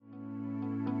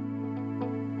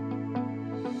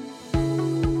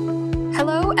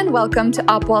Hello and welcome to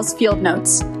Opwell's Field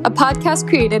Notes, a podcast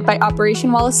created by Operation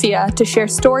Wallacea to share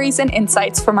stories and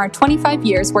insights from our 25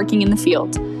 years working in the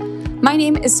field. My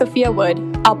name is Sophia Wood,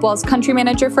 Opwell's Country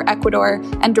Manager for Ecuador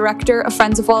and Director of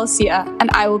Friends of Wallacea, and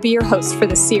I will be your host for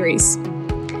this series.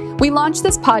 We launched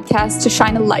this podcast to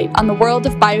shine a light on the world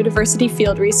of biodiversity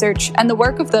field research and the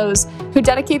work of those who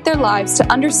dedicate their lives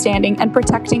to understanding and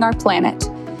protecting our planet.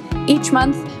 Each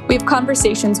month, we have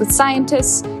conversations with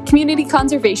scientists, community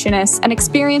conservationists, and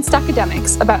experienced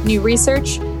academics about new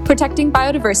research, protecting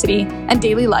biodiversity, and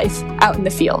daily life out in the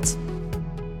field.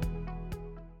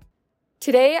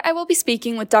 Today, I will be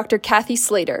speaking with Dr. Kathy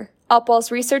Slater,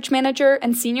 Opwell's research manager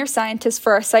and senior scientist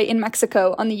for our site in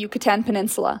Mexico on the Yucatan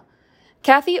Peninsula.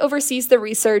 Kathy oversees the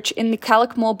research in the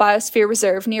Calakmul Biosphere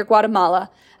Reserve near Guatemala,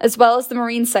 as well as the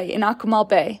marine site in Akumal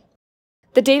Bay.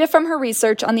 The data from her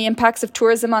research on the impacts of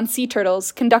tourism on sea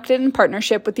turtles, conducted in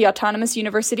partnership with the Autonomous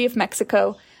University of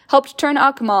Mexico, helped turn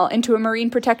Akumal into a marine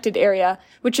protected area,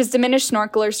 which has diminished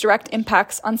snorkelers' direct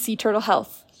impacts on sea turtle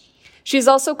health. She is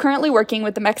also currently working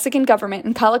with the Mexican government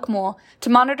in Calakmul to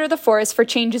monitor the forest for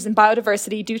changes in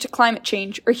biodiversity due to climate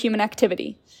change or human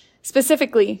activity.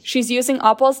 Specifically, she's using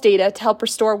Opwell's data to help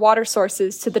restore water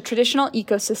sources to the traditional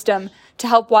ecosystem to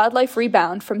help wildlife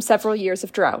rebound from several years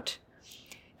of drought.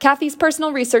 Kathy's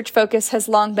personal research focus has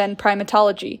long been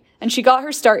primatology, and she got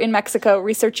her start in Mexico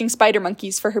researching spider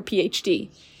monkeys for her PhD.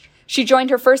 She joined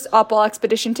her first Opwell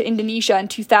expedition to Indonesia in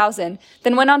 2000,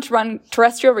 then went on to run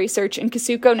terrestrial research in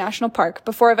Casuco National Park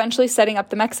before eventually setting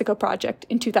up the Mexico Project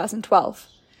in 2012.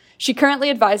 She currently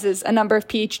advises a number of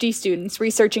PhD students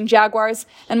researching jaguars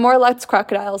and Moralettes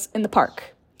crocodiles in the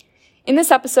park. In this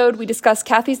episode, we discuss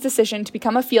Kathy's decision to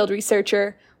become a field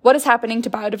researcher, what is happening to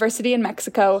biodiversity in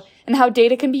Mexico, and how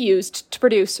data can be used to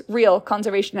produce real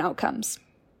conservation outcomes.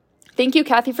 Thank you,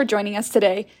 Kathy, for joining us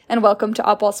today, and welcome to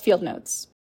Opwell's Field Notes.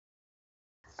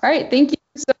 All right, thank you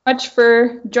so much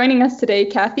for joining us today,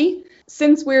 Kathy.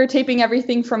 Since we're taping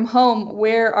everything from home,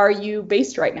 where are you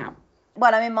based right now?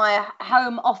 Well, I'm in my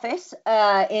home office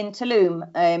in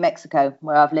Tulum, Mexico,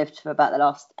 where I've lived for about the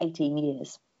last 18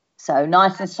 years. So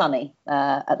nice and sunny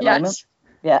at the moment.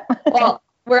 Yeah. Well,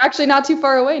 we're actually not too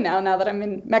far away now that I'm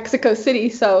in Mexico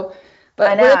City. But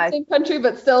we're in the same country,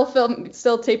 but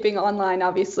still taping online,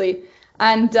 obviously.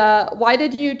 And why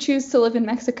did you choose to live in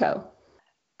Mexico?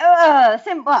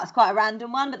 It's quite a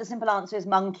random one, but the simple answer is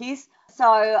monkeys. So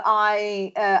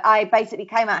I basically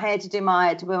came out here to do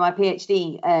my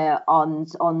PhD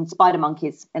on spider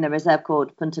monkeys in a reserve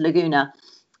called Punta Laguna,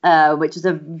 which is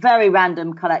a very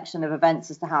random collection of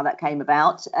events as to how that came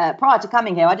about. Prior to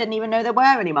coming here, I didn't even know there were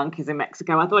any monkeys in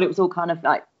Mexico. I thought it was all kind of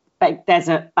like fake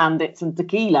desert bandits and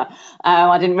tequila.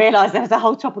 I didn't realise there was a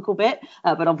whole tropical bit,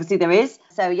 but obviously there is.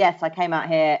 So yes, I came out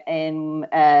here in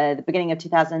the beginning of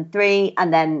 2003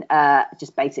 and then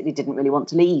just basically didn't really want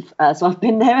to leave. So I've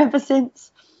been there ever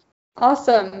since.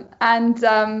 Awesome. And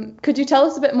could you tell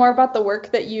us a bit more about the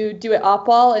work that you do at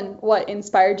Opwell and what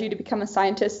inspired you to become a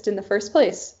scientist in the first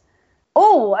place?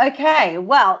 Oh, okay.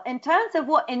 Well, in terms of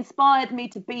what inspired me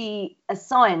to be a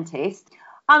scientist,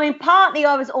 I mean, partly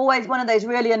I was always one of those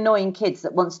really annoying kids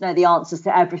that wants to know the answers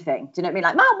to everything. Do you know what I mean?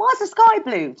 Like, Mum, why's the sky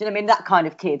blue? Do you know what I mean? That kind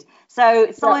of kid.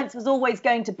 So science was always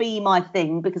going to be my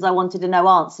thing because I wanted to know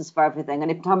answers for everything.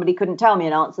 And if somebody couldn't tell me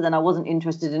an answer, then I wasn't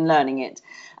interested in learning it.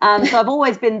 So I've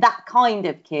always been that kind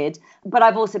of kid. But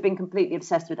I've also been completely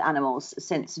obsessed with animals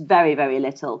since very, very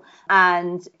little.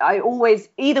 And I always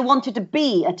either wanted to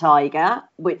be a tiger,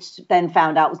 which then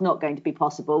found out was not going to be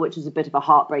possible, which was a bit of a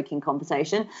heartbreaking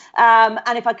conversation.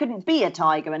 And if I couldn't be a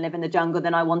tiger and live in the jungle,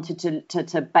 then I wanted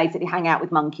to basically hang out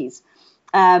with monkeys,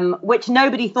 which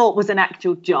nobody thought was an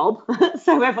actual job.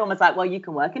 So everyone was like, well, you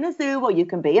can work in a zoo or you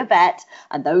can be a vet,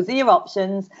 and those are your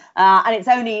options. And it's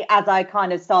only as I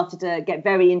kind of started to get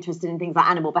very interested in things like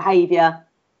animal behaviour,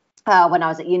 when I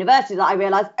was at university, that I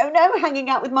realised, oh no, hanging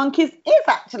out with monkeys is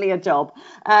actually a job.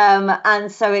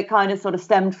 And so it kind of sort of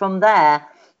stemmed from there.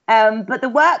 But the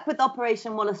work with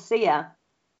Operation Wallacea,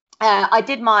 I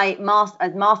did my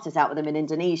master's out with them in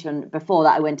Indonesia, and before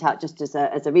that I went out just as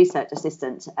a research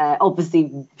assistant,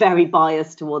 obviously very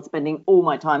biased towards spending all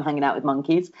my time hanging out with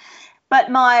monkeys. But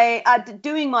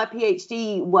doing my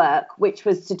PhD work, which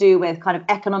was to do with kind of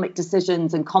economic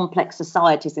decisions and complex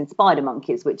societies in spider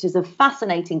monkeys, which is a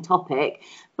fascinating topic.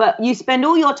 But you spend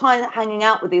all your time hanging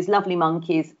out with these lovely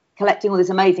monkeys, collecting all this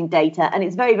amazing data, and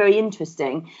it's very, very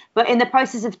interesting. But in the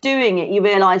process of doing it, you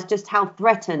realise just how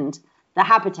threatened the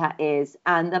habitat is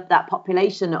and that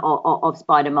population of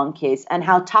spider monkeys, and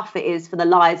how tough it is for the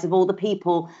lives of all the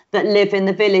people that live in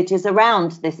the villages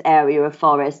around this area of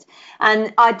forest.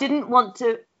 And I didn't want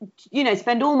to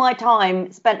spend all my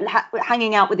time spent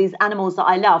hanging out with these animals that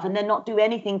I love and then not do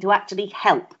anything to actually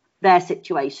help their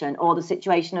situation or the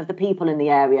situation of the people in the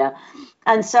area.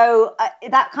 And so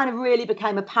that kind of really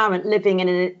became apparent living in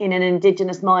an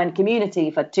Indigenous Mayan community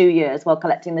for 2 years while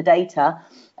collecting the data.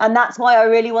 And that's why I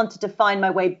really wanted to find my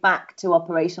way back to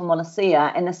Operation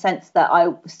Wallacea, in the sense that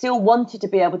I still wanted to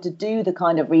be able to do the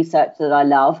kind of research that I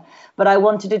love, but I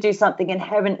wanted to do something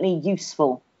inherently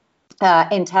useful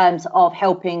in terms of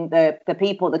helping the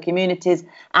people, the communities,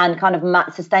 and kind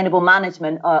of sustainable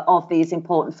management of these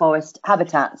important forest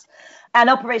habitats. And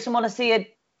Operation Wallacea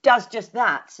does just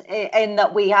that, in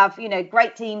that we have,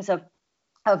 great teams of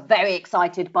very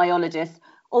excited biologists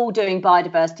all doing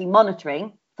biodiversity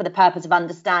monitoring for the purpose of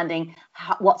understanding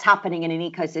what's happening in an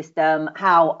ecosystem,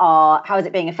 how is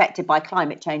it being affected by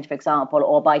climate change, for example,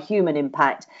 or by human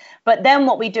impact. But then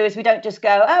what we do is we don't just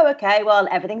go, oh, okay, well,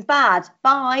 everything's bad,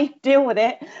 bye, deal with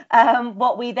it.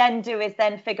 What we then do is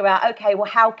then figure out, okay, well,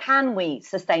 how can we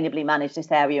sustainably manage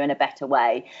this area in a better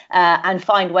way, and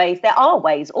find ways. There are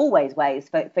ways, always ways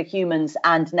for humans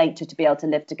and nature to be able to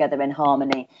live together in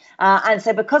harmony. And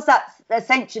so because that's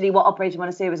essentially what Operation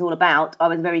Wallacea was all about, I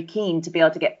was very keen to be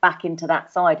able to get back into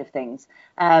that side of things.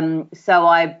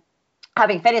 So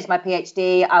having finished my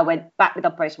PhD, I went back with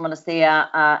Operation Wallacea,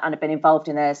 and I've been involved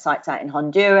in their sites out in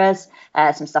Honduras,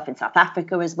 some stuff in South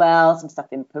Africa as well, some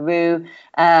stuff in Peru.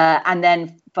 And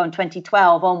then from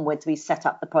 2012 onwards, we set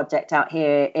up the project out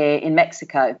here in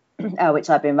Mexico, which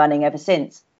I've been running ever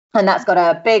since. And that's got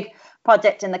a big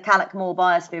project in the Calakmul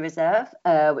Biosphere Reserve,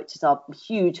 which is our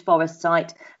huge forest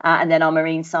site. And then our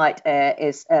marine site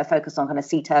is focused on kind of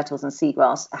sea turtles and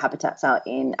seagrass habitats out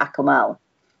in Akumal.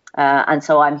 And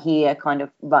so I'm here kind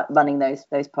of running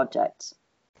those projects.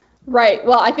 Right.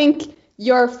 Well, I think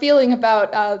your feeling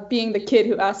about being the kid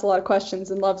who asks a lot of questions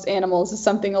and loves animals is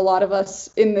something a lot of us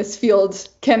in this field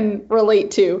can relate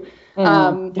to.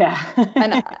 and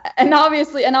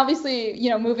obviously,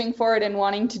 moving forward and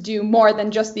wanting to do more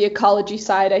than just the ecology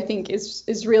side, I think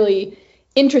is really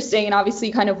interesting, and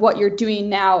obviously kind of what you're doing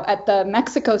now at the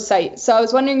Mexico site. So I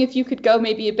was wondering if you could go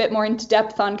maybe a bit more into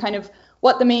depth on kind of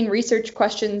what the main research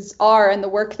questions are and the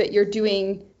work that you're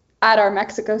doing at our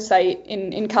Mexico site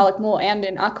in Calakmul and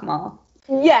in Akumal.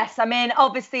 Yes, I mean,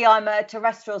 obviously I'm a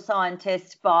terrestrial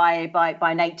scientist by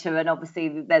nature, and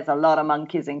obviously there's a lot of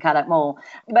monkeys in Calakmul.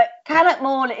 But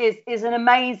Calakmul is an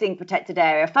amazing protected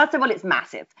area. First of all, it's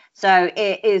massive. So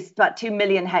it is about 2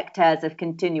 million hectares of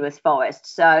continuous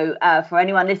forest. So for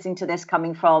anyone listening to this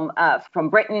coming from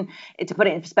Britain, to put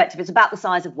it in perspective, it's about the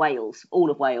size of Wales, all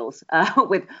of Wales,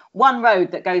 with one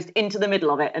road that goes into the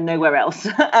middle of it and nowhere else.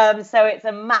 So it's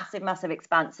a massive, massive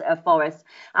expanse of forest,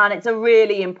 and it's a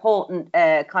really important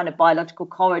kind of biological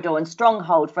corridor and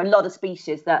stronghold for a lot of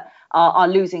species that are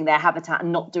losing their habitat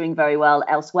and not doing very well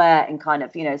elsewhere in kind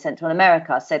of, Central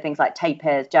America. So things like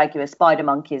tapirs, jaguars, spider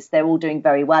monkeys, they're all doing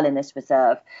very well in this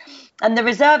reserve. And the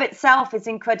reserve itself is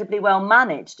incredibly well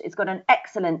managed. It's got an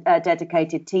excellent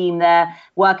dedicated team there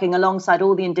working alongside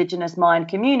all the Indigenous Mayan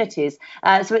communities.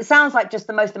 So it sounds like just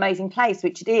the most amazing place,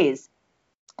 which it is.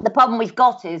 The problem we've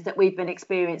got is that we've been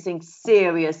experiencing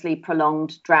seriously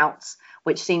prolonged droughts,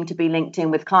 which seem to be linked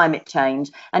in with climate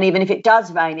change. And even if it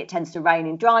does rain, it tends to rain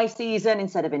in dry season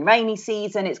instead of in rainy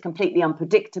season. It's completely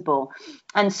unpredictable.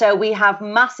 And so we have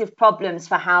massive problems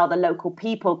for how the local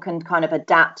people can kind of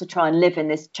adapt to try and live in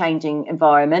this changing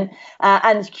environment,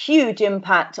 and huge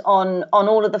impact on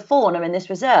all of the fauna in this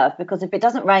reserve, because if it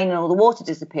doesn't rain and all the water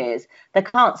disappears, they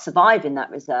can't survive in that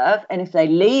reserve. And if they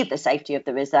leave the safety of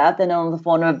the reserve, then all the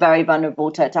fauna are very vulnerable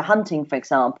to hunting, for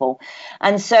example.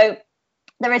 And so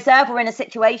the reserve were in a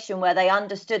situation where they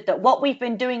understood that what we've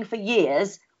been doing for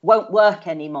years won't work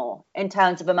anymore in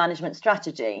terms of a management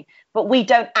strategy, but we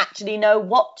don't actually know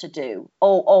what to do,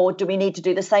 or do we need to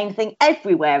do the same thing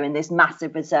everywhere in this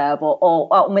massive reserve,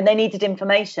 or when they needed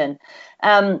information.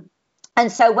 And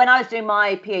so when I was doing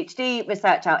my PhD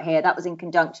research out here, that was in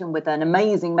conjunction with an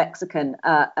amazing Mexican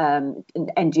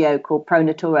NGO called Pro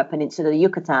Natura Peninsula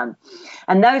Yucatan.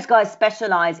 And those guys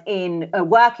specialize in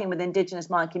working with Indigenous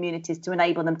Mayan communities to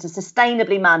enable them to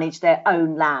sustainably manage their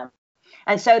own land.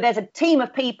 And so there's a team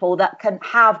of people that can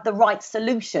have the right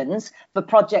solutions for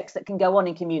projects that can go on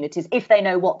in communities if they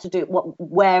know what to do,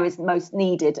 where is most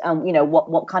needed, and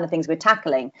what kind of things we're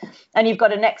tackling. And you've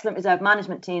got an excellent reserve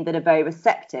management team that are very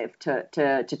receptive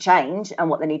to change and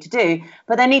what they need to do,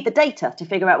 but they need the data to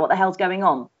figure out what the hell's going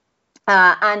on.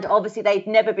 And obviously they've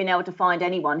never been able to find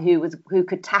anyone who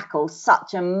could tackle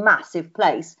such a massive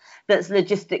place that's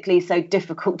logistically so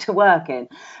difficult to work in.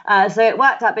 So it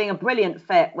worked out being a brilliant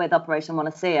fit with Operation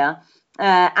Wallacea.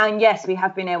 And yes, we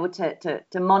have been able to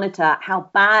monitor how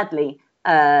badly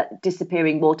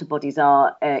disappearing water bodies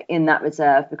are in that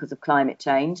reserve because of climate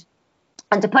change.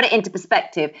 And to put it into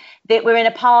perspective, that we're in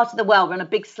a part of the world, we're on a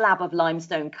big slab of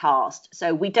limestone karst.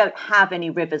 So we don't have any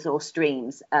rivers or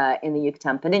streams in the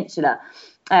Yucatan Peninsula,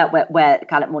 where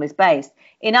Calakmul Mall is based.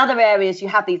 In other areas, you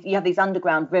have these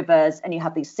underground rivers, and you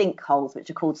have these sinkholes, which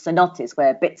are called cenotes,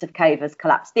 where bits of cave has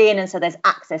collapsed in, and so there's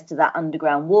access to that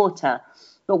underground water.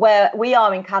 But where we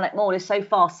are in Calakmul Mall is so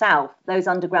far south, those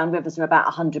underground rivers are about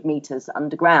 100 metres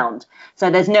underground. So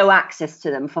there's no access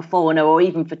to them for fauna or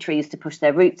even for trees to push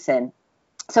their roots in.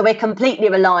 So we're completely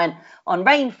reliant on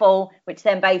rainfall, which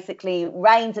then basically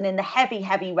rains, and in the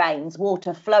heavy rains,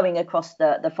 water flowing across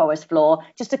the forest floor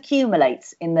just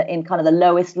accumulates in kind of the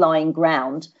lowest lying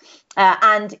ground.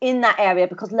 And in that area,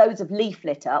 because loads of leaf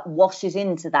litter washes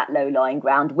into that low-lying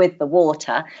ground with the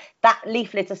water, that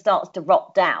leaf litter starts to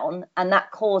rot down, and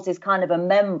that causes kind of a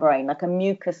membrane, like a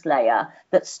mucus layer,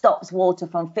 that stops water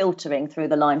from filtering through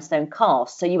the limestone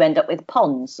karst. So you end up with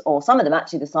ponds, or some of them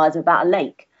actually the size of about a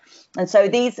lake. And so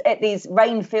these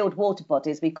rain-filled water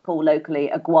bodies we call locally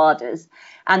aguadas,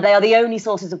 and they are the only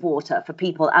sources of water for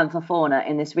people and for fauna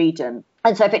in this region.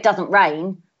 And so if it doesn't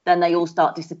rain, then they all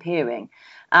start disappearing.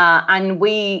 And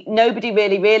nobody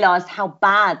really realised how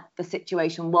bad the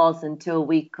situation was until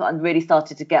we really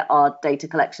started to get our data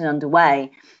collection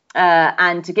underway.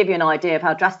 And to give you an idea of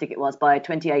how drastic it was, by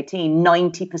 2018,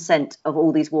 90% of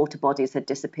all these water bodies had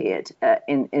disappeared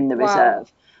in the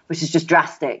reserve, which is just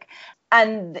drastic.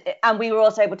 And we were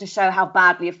also able to show how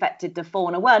badly affected the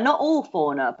fauna were. Not all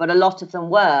fauna, but a lot of them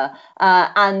were.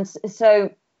 And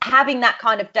so having that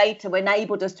kind of data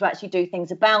enabled us to actually do things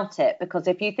about it. Because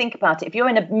if you think about it, if you're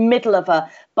in the middle of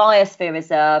a biosphere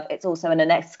reserve, it's also an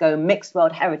UNESCO Mixed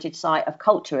World Heritage Site of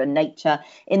Culture and Nature,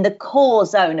 in the core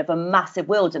zone of a massive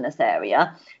wilderness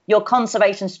area, your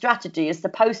conservation strategy is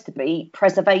supposed to be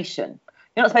preservation.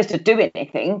 You're not supposed to do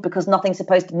anything because nothing's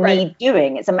supposed to need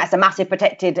doing. It's a massive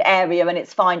protected area, and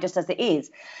it's fine just as it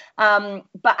is. But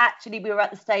actually, we were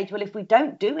at the stage, well, if we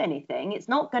don't do anything, it's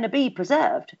not going to be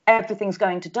preserved. Everything's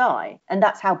going to die. And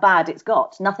that's how bad it's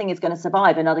got. Nothing is going to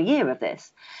survive another year of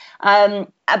this.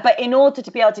 But in order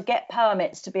to be able to get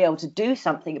permits to be able to do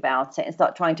something about it and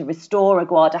start trying to restore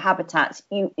aguada habitats,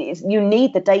 you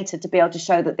need the data to be able to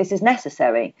show that this is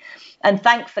necessary. And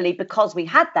thankfully, because we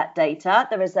had that data,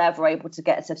 the reserve were able to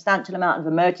get a substantial amount of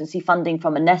emergency funding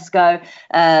from UNESCO.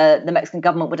 The Mexican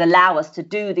government would allow us to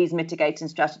do these mitigating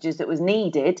strategies that was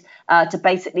needed to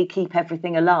basically keep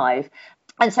everything alive.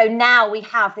 And so now we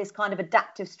have this kind of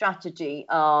adaptive strategy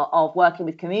of working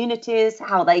with communities,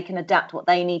 how they can adapt what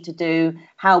they need to do,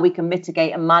 how we can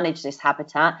mitigate and manage this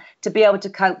habitat to be able to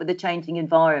cope with the changing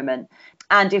environment.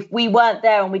 And if we weren't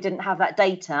there and we didn't have that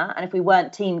data, and if we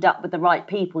weren't teamed up with the right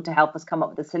people to help us come up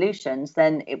with the solutions,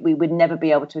 then we would never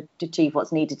be able to achieve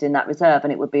what's needed in that reserve.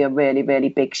 And it would be a really, really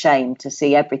big shame to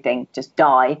see everything just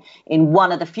die in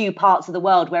one of the few parts of the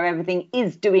world where everything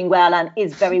is doing well and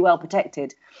is very well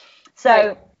protected.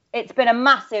 So it's been a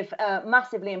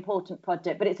massively important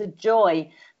project, but it's a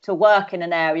joy to work in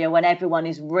an area when everyone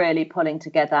is really pulling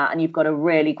together and you've got a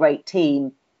really great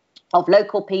team of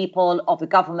local people, of the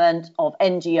government, of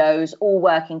NGOs, all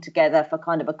working together for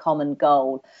kind of a common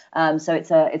goal. So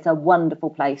it's a wonderful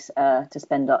place to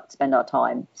spend our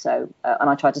time. So and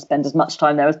I try to spend as much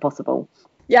time there as possible.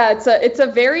 Yeah, it's a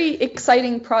very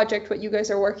exciting project what you guys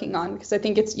are working on, because I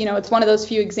think it's one of those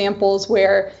few examples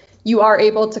where you are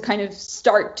able to kind of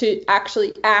start to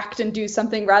actually act and do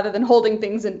something rather than holding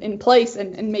things in place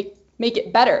and make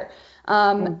it better.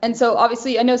 And so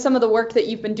obviously I know some of the work that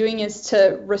you've been doing is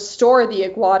to restore the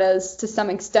aguadas to some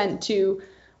extent to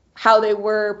how they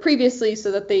were previously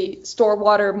so that they store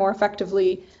water more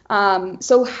effectively.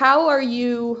 So how are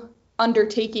you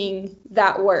undertaking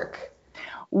that work?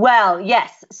 Well,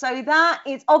 yes. So that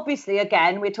is obviously,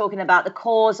 again, we're talking about the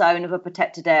core zone of a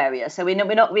protected area. So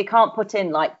we can't put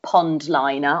in like pond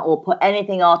liner or put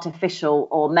anything artificial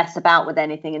or mess about with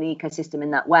anything in the ecosystem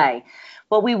in that way.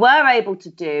 What we were able to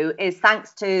do is,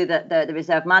 thanks to the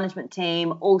reserve management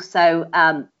team, also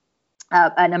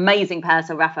an amazing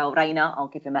person, Rafael Reina, I'll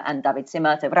give him and David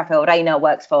Zimmer. So Rafael Reina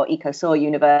works for Ecosur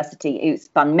University, who's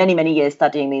spent many, many years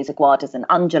studying these aguadas and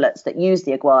ungulates that use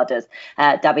the aguadas.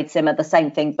 David Zimmer, the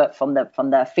same thing, but from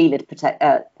the felid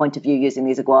point of view, using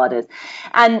these aguadas.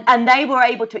 And they were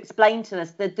able to explain to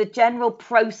us the general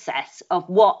process of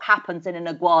what happens in an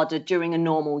aguada during a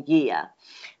normal year.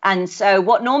 And so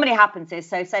what normally happens is,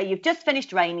 so say you've just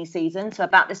finished rainy season, so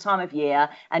about this time of year,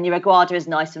 and your aguada is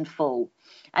nice and full.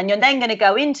 And you're then going to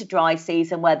go into dry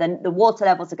season where the water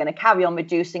levels are going to carry on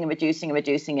reducing in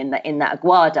that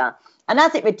aguada. And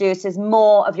as it reduces,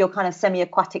 more of your kind of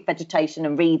semi-aquatic vegetation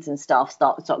and reeds and stuff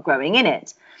start growing in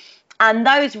it. And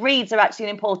those reeds are actually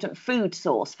an important food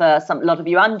source for a lot of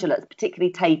your ungulates,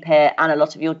 particularly tapir and a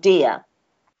lot of your deer.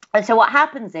 And so what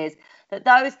happens is that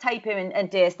those tapir and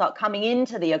deer start coming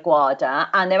into the Aguada,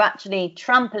 and they're actually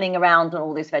trampling around on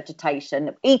all this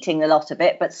vegetation, eating a lot of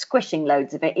it, but squishing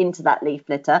loads of it into that leaf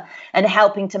litter and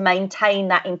helping to maintain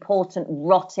that important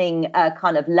rotting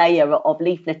kind of layer of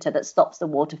leaf litter that stops the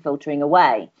water filtering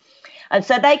away. And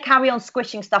so they carry on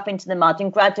squishing stuff into the mud,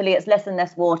 and gradually it's less and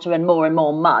less water and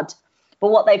more mud.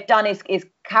 But what they've done is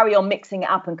carry on mixing it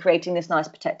up and creating this nice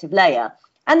protective layer.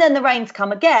 And then the rains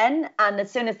come again, and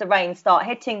as soon as the rains start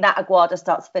hitting, that Aguada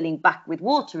starts filling back with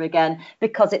water again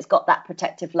because it's got that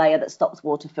protective layer that stops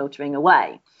water filtering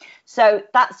away. So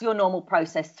that's your normal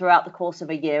process throughout the course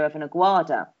of a year of an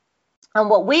Aguada. And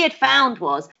what we had found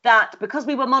was that because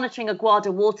we were monitoring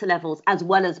Aguada water levels as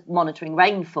well as monitoring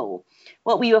rainfall,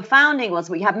 what we were finding was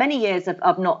we had many years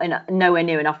of nowhere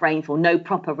near enough rainfall, no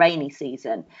proper rainy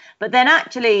season. But then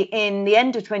actually in the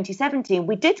end of 2017,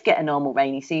 we did get a normal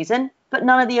rainy season, but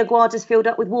none of the Aguadas filled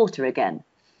up with water again.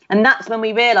 And that's when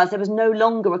we realised there was no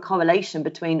longer a correlation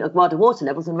between Aguada water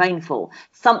levels and rainfall.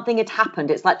 Something had happened.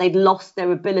 It's like they'd lost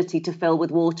their ability to fill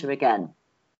with water again.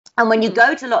 And when you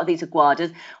go to a lot of these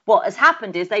Aguadas, what has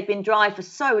happened is they've been dry for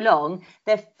so long,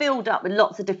 they're filled up with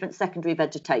lots of different secondary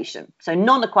vegetation. So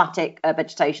non-aquatic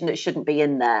vegetation that shouldn't be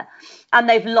in there. And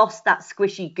they've lost that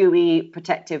squishy, gooey,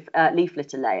 protective leaf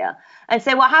litter layer. And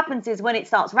so what happens is when it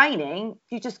starts raining,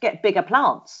 you just get bigger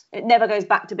plants. It never goes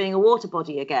back to being a water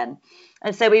body again.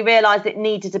 And so we realised it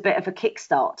needed a bit of a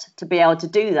kickstart to be able to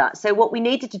do that. So what we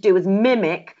needed to do was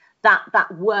mimic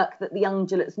that work that the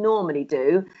ungulates normally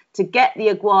do to get the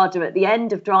Aguada at the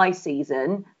end of dry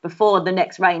season, before the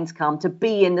next rains come, to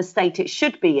be in the state it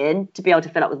should be in to be able to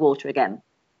fill up with water again.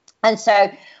 And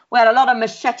so we had a lot of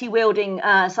machete-wielding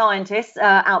scientists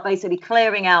out basically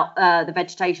clearing out the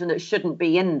vegetation that shouldn't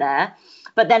be in there.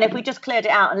 But then if we just cleared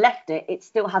it out and left it, it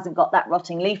still hasn't got that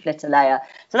rotting leaf litter layer.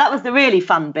 So that was the really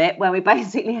fun bit, where we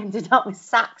basically ended up with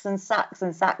sacks and sacks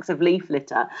and sacks of leaf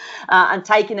litter and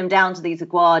taking them down to these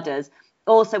Aguadas,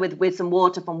 also with some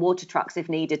water from water trucks if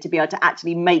needed, to be able to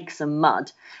actually make some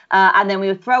mud. And then we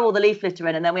would throw all the leaf litter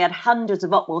in, and then we had hundreds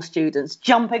of Otwell students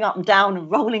jumping up and down and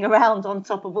rolling around on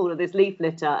top of all of this leaf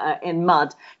litter in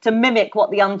mud to mimic what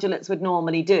the ungulates would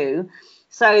normally do.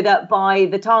 So that by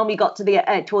the time we got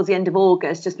to towards the end of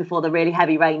August, just before the really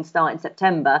heavy rain start in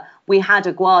September, we had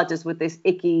Aguadas with this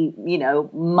icky,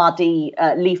 muddy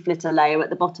leaf litter layer at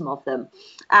the bottom of them.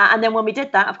 And then when we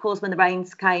did that, of course, when the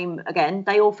rains came again,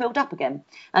 they all filled up again.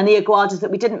 And the Aguadas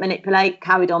that we didn't manipulate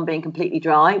carried on being completely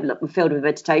dry, were filled with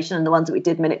vegetation, and the ones that we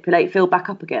did manipulate filled back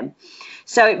up again.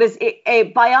 So it was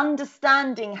by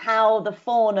understanding how the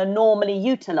fauna normally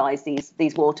utilise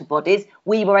these water bodies,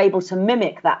 we were able to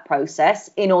mimic that process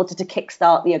in order to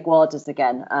kickstart the Aguadas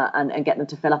again and get them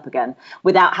to fill up again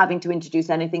without having to introduce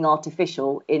anything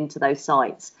artificial into those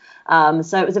sites.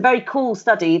 So it was a very cool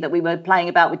study that we were playing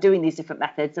about with doing these different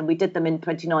methods, and we did them in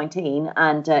 2019.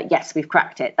 And yes, we've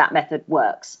cracked it. That method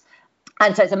works.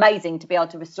 And so it's amazing to be able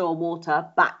to restore water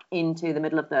back into the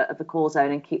middle of the core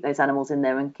zone and keep those animals in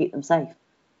there and keep them safe.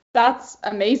 That's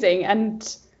amazing.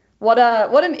 And what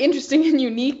an interesting and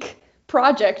unique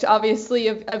project, obviously,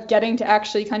 of getting to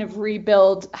actually kind of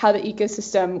rebuild how the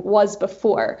ecosystem was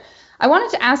before. I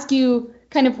wanted to ask you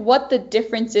kind of what the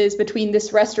difference is between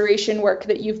this restoration work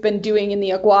that you've been doing in the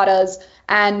Aguadas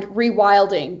and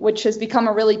rewilding, which has become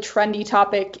a really trendy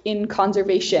topic in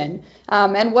conservation.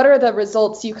 And what are the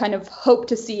results you kind of hope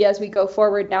to see as we go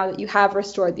forward now that you have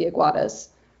restored the Aguadas?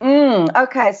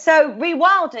 Okay, so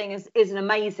rewilding is an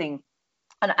amazing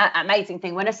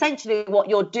thing, when essentially what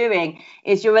you're doing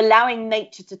is you're allowing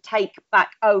nature to take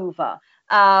back over.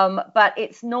 But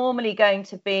it's normally going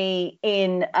to be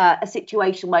in a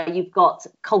situation where you've got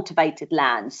cultivated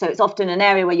land. So it's often an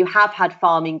area where you have had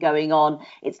farming going on.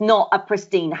 It's not a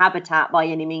pristine habitat by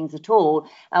any means at all.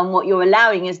 And what you're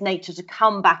allowing is nature to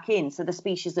come back in. So the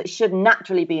species that should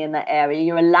naturally be in that area,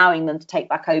 you're allowing them to take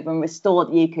back over and restore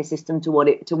the ecosystem to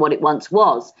what it once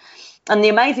was. And the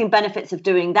amazing benefits of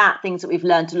doing that, things that we've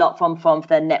learned a lot from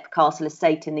the Knepp Castle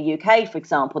estate in the UK, for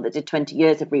example, that did 20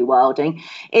 years of rewilding,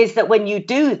 is that when you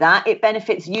do that, it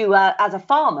benefits you as a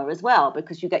farmer as well,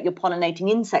 because you get your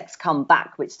pollinating insects come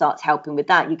back, which starts helping with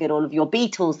that. You get all of your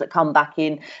beetles that come back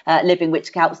in living, which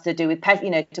helps to do with pests,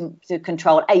 to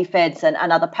control aphids and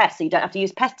other pests, so you don't have to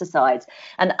use pesticides.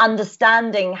 And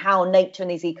understanding how nature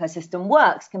and these ecosystem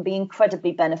works can be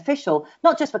incredibly beneficial,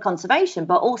 not just for conservation,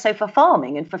 but also for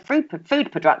farming and for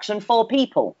food production for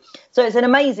people. So it's an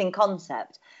amazing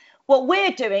concept. what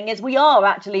we're doing is we are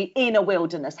actually in a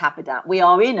wilderness habitat. We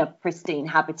are in a pristine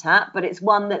habitat, but it's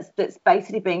one that's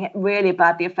basically being really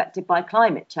badly affected by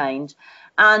climate change.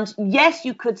 And yes,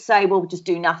 you could say, well, just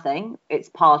do nothing. It's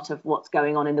part of what's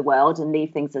going on in the world and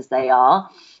leave things as they are.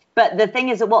 But the thing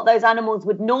is that what those animals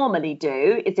would normally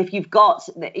do is if you've got,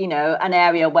 an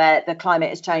area where the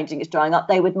climate is changing, it's drying up,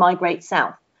 they would migrate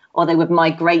south. Or they would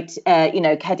migrate,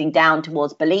 heading down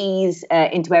towards Belize,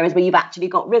 into areas where you've actually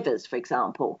got rivers, for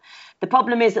example. The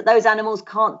problem is that those animals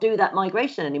can't do that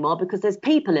migration anymore because there's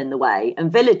people in the way and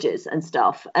villages and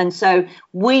stuff. And so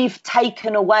we've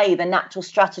taken away the natural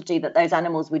strategy that those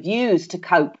animals would use to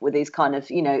cope with these kind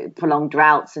of, prolonged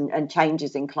droughts and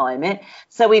changes in climate.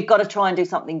 So we've got to try and do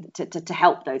something to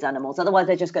help those animals. Otherwise,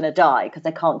 they're just going to die because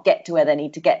they can't get to where they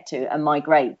need to get to and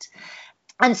migrate.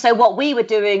 And so what we were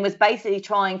doing was basically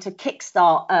trying to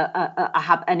kickstart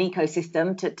an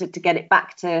ecosystem to get it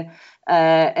back to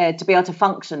be able to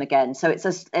function again. So it's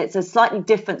a slightly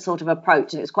different sort of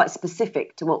approach, and it was quite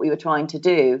specific to what we were trying to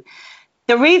do.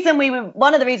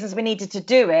 One of the reasons we needed to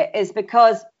do it is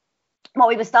because what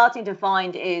we were starting to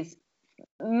find is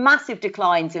massive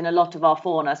declines in a lot of our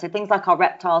fauna. So things like our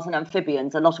reptiles and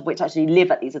amphibians, a lot of which actually live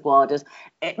at these aguadas,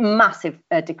 massive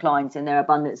declines in their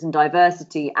abundance and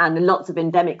diversity, and lots of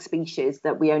endemic species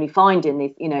that we only find in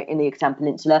the Yucatan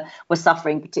Peninsula were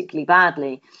suffering particularly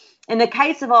badly. In the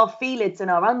case of our felids and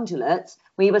our ungulates,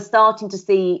 we were starting to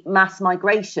see mass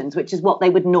migrations, which is what they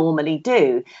would normally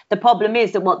do. The problem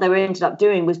is that what they ended up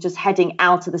doing was just heading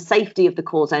out of the safety of the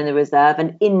core zone of the reserve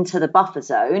and into the buffer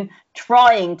zone,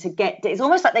 trying to it's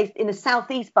almost like in the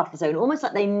southeast buffer zone, almost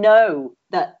like they know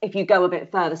that if you go a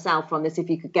bit further south from this, if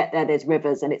you could get there's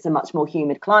rivers and it's a much more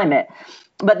humid climate.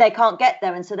 But they can't get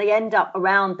there. And so they end up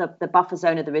around the buffer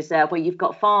zone of the reserve where you've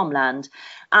got farmland.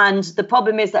 And the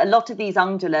problem is that a lot of these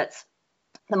ungulates,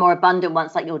 the more abundant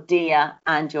ones like your deer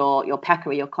and your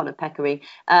peccary, your collared peccary,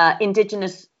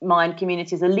 indigenous Mayan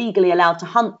communities are legally allowed to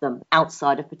hunt them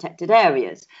outside of protected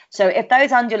areas. So if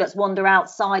those ungulates wander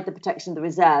outside the protection of the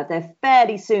reserve, they're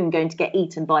fairly soon going to get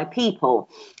eaten by people.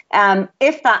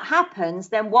 If that happens,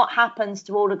 then what happens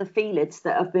to all of the felids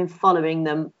that have been following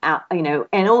them out,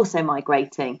 and also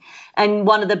migrating? And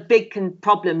one of the big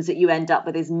problems that you end up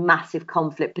with is massive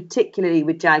conflict, particularly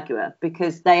with jaguar,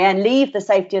 because they leave the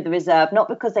safety of the reserve, not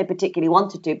because they particularly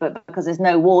wanted to, but because there's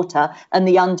no water, and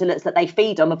the ungulates that they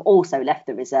feed on have also left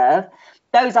the reserve.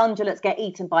 Those ungulates get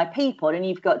eaten by people, and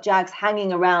you've got jags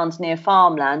hanging around near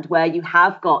farmland where you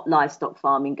have got livestock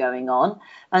farming going on.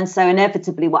 And so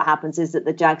inevitably what happens is that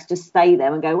the jags just stay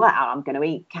there and go, well, I'm going to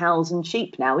eat cows and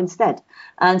sheep now instead.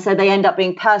 And so they end up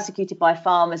being persecuted by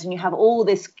farmers, and you have all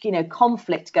this,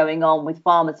 conflict going on with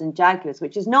farmers and jaguars,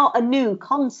 which is not a new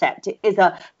concept. It is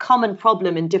a common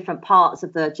problem in different parts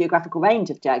of the geographical range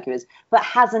of jaguars, but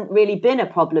hasn't really been a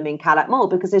problem in Calakmul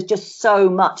because there's just so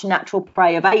much natural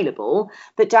prey available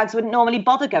that jags wouldn't normally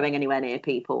bother going anywhere near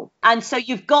people. And so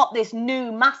you've got this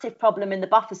new massive problem in the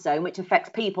buffer zone, which affects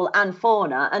people and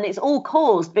fauna, and it's all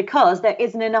caused because there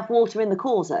isn't enough water in the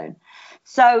core zone.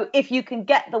 So if you can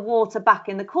get the water back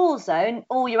in the core zone,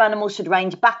 all your animals should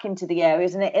range back into the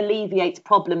areas, and it alleviates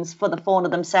problems for the fauna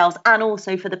themselves and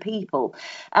also for the people.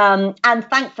 And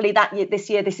thankfully this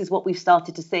year, this is what we've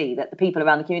started to see, that the people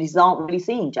around the communities aren't really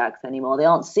seeing jags anymore. They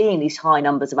aren't seeing these high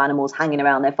numbers of animals hanging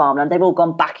around their farmland. They've all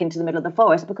gone back into the middle of the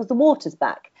forest because the water's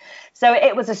back. So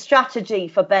it was a strategy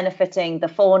for benefiting the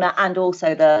fauna and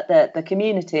also the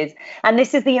communities. And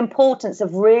this is the importance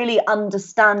of really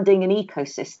understanding an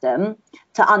ecosystem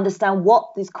to understand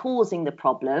what is causing the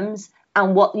problems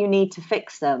and what you need to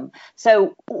fix them.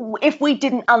 So if we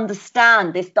didn't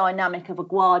understand this dynamic of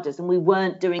aguadas and we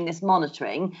weren't doing this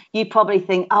monitoring, you'd probably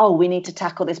think, oh, we need to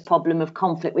tackle this problem of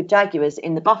conflict with jaguars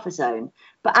in the buffer zone.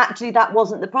 But actually, that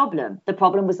wasn't the problem. The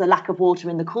problem was the lack of water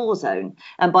in the core zone.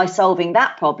 And by solving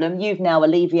that problem, you've now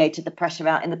alleviated the pressure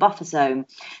out in the buffer zone.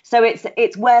 So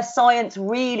it's where science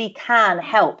really can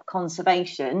help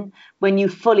conservation, when you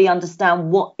fully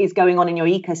understand what is going on in your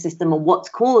ecosystem and what's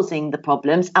causing the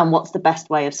problems and what's the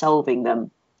best way of solving them.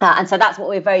 And so that's what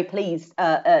we're very pleased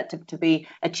to be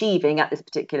achieving at this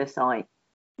particular site.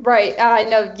 Right. I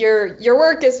know your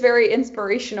work is very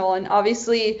inspirational, and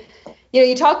obviously,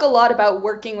 you talk a lot about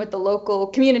working with the local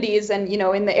communities, and,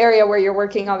 in the area where you're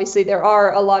working, obviously there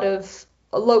are a lot of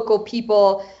local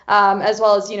people, as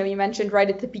well as, you mentioned right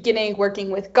at the beginning, working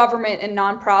with government and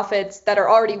nonprofits that are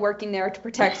already working there to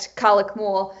protect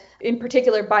Calakmul, in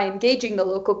particular by engaging the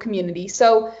local community.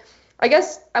 So I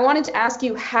guess I wanted to ask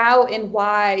you how and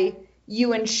why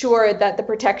you ensure that the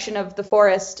protection of the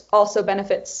forest also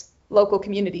benefits local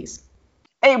communities.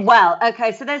 Well,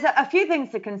 okay, so there's a few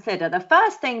things to consider. The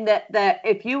first thing that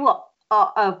if you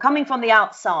coming from the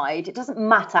outside, it doesn't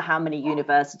matter how many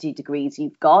university degrees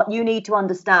you've got. You need to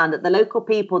understand that the local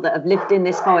people that have lived in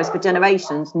this forest for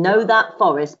generations know that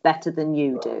forest better than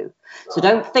you do. So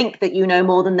don't think that you know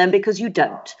more than them, because you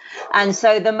don't. And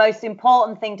so the most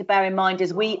important thing to bear in mind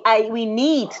is we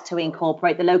need to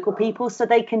incorporate the local people so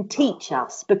they can teach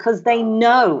us, because they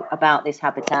know about this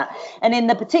habitat. And in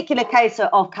the particular case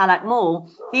of Calak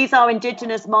Mul, these are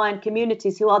indigenous Mayan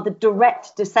communities who are the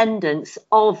direct descendants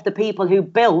of the people who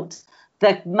built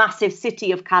the massive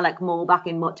city of Calak Mul back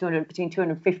in between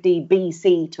 250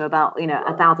 BC to about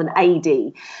 1000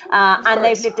 AD, and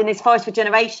they've lived in this forest for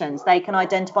generations. They can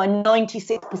identify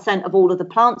 96% of all of the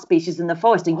plant species in the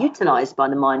forest are utilised by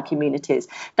the Mayan communities.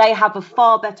 They have a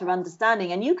far better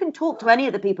understanding, and you can talk to any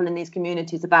of the people in these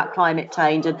communities about climate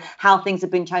change and how things have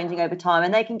been changing over time,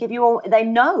 and they can give you all.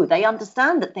 They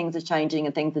understand that things are changing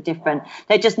and things are different.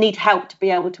 They just need help to be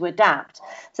able to adapt.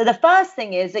 So the first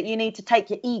thing is that you need to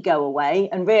take your ego away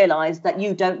and realize that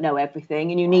you don't know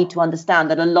everything, and you need to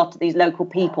understand that a lot of these local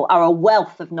people are a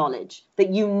wealth of knowledge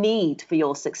that you need for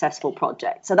your successful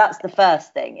project. So that's the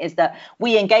first thing, is that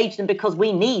we engage them because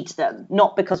we need them,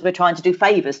 not because we're trying to do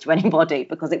favors to anybody,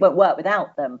 because it won't work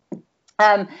without them.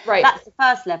 Right. That's the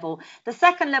first level. The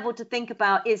second level to think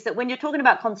about is that when you're talking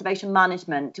about conservation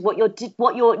management, what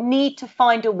you need to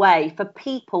find a way for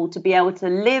people to be able to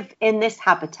live in this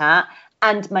habitat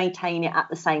and maintain it at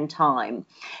the same time.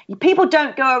 People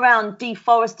don't go around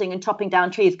deforesting and chopping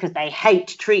down trees because they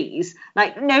hate trees.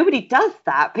 Like, nobody does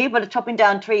that. People are chopping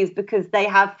down trees because they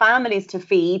have families to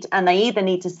feed, and they either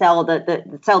need to sell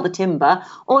the timber,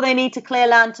 or they need to clear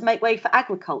land to make way for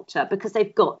agriculture, because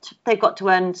they've got to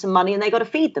earn some money and they've got to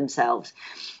feed themselves.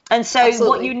 And so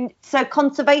so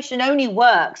conservation only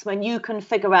works when you can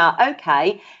figure out,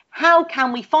 okay, how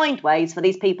can we find ways for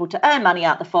these people to earn money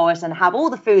out the forest and have all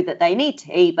the food that they need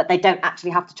to eat, but they don't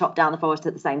actually have to chop down the forest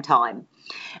at the same time?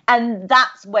 And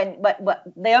that's when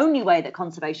the only way that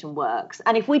conservation works.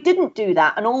 And if we didn't do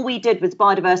that, and all we did was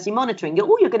biodiversity monitoring,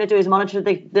 all you're going to do is monitor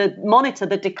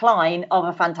the decline of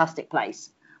a fantastic place.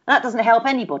 That doesn't help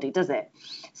anybody, does it?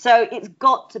 So it's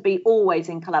got to be always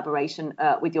in collaboration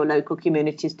with your local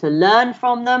communities, to learn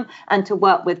from them and to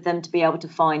work with them to be able to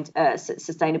find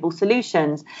sustainable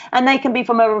solutions. And they can be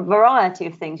from a variety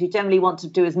of things. You generally want to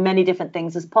do as many different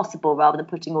things as possible rather than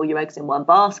putting all your eggs in one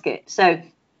basket. So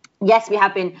yes, we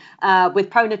have been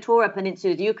with Pro Natura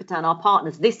Peninsula de Yucatan, our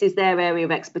partners. This is their area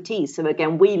of expertise. So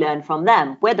again, we learn from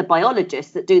them. We're the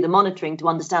biologists that do the monitoring to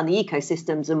understand the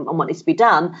ecosystems and what needs to be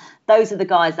done. Those are the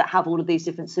guys that have all of these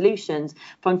different solutions,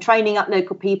 from training up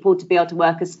local people to be able to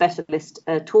work as specialist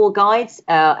tour guides,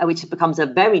 which becomes a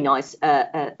very nice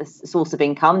source of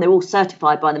income. They're all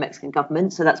certified by the Mexican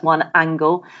government. So that's one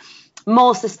angle.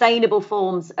 More sustainable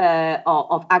forms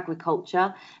of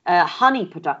agriculture. Honey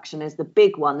production is the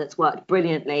big one that's worked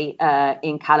brilliantly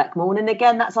in Calak Mul. And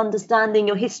again, that's understanding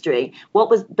your history.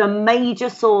 What was the major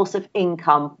source of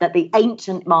income that the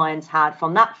ancient Mayans had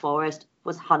from that forest?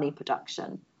 Was honey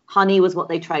production. Honey was what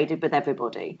they traded with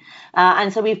everybody.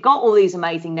 And so we've got all these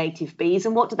amazing native bees.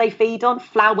 And what do they feed on?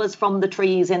 Flowers from the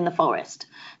trees in the forest.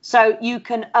 So you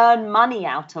can earn money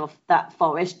out of that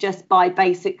forest just by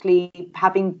basically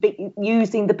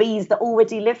using the bees that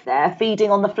already live there,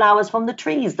 feeding on the flowers from the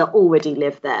trees that already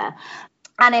live there.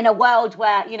 And in a world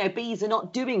where, bees are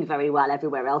not doing very well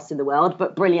everywhere else in the world,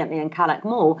 but brilliantly in Calak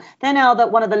Mul, they're now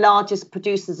one of the largest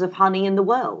producers of honey in the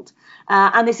world.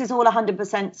 And this is all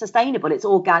 100% sustainable. It's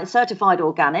organic, certified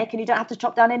organic, and you don't have to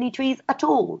chop down any trees at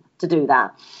all to do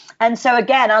that. And so,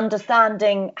 again,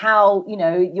 understanding how,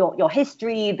 your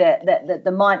history,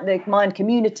 the Mayan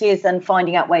communities, and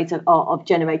finding out ways of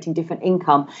generating different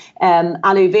income.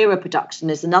 Aloe vera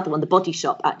production is another one. The Body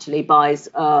Shop actually buys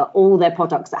all their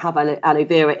products that have aloe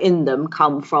vera in them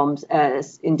come from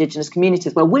indigenous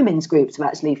communities, where women's groups are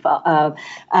actually farming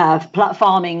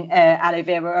aloe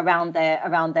vera around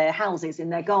their houses,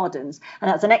 in their gardens. And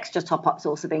that's an extra top-up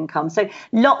source of income. So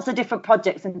lots of different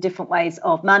projects and different ways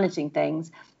of managing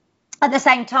things. At the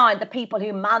same time, the people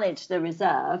who manage the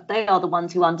reserve, they are the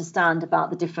ones who understand about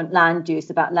the different land use,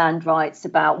 about land rights,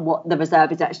 about what the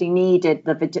reserve is actually needed,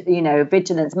 the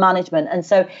vigilance management. And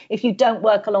so if you don't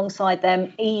work alongside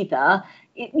them either,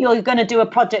 you're going to do a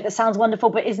project that sounds wonderful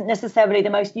but isn't necessarily the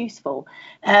most useful.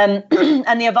 And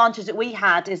the advantage that we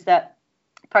had is that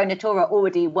Pro Natura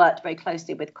already worked very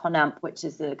closely with CONAMP, which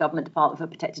is the Government Department for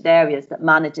Protected Areas that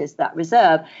manages that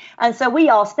reserve. And so we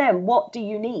asked them, what do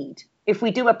you need? If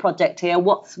we do a project here,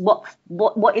 what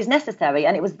is necessary?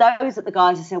 And it was those that the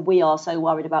guys who said, we are so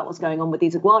worried about what's going on with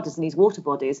these aguadas and these water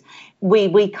bodies.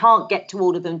 We can't get to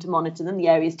all of them to monitor them. The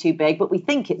area is too big, but we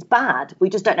think it's bad. We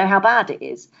just don't know how bad it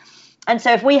is. And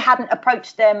so if we hadn't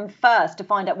approached them first to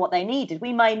find out what they needed,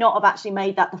 we may not have actually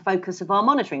made that the focus of our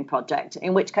monitoring project,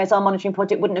 in which case our monitoring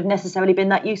project wouldn't have necessarily been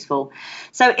that useful.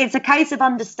 So it's a case of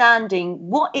understanding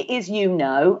what it is you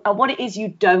know and what it is you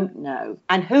don't know,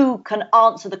 and who can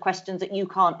answer the questions that you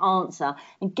can't answer,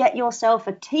 and get yourself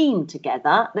a team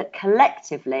together that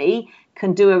collectively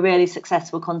can do a really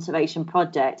successful conservation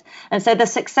project. And so the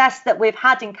success that we've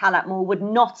had in Callac Mall would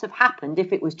not have happened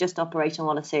if it was just Operation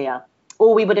Wallacea.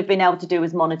 All we would have been able to do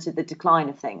was monitor the decline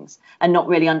of things and not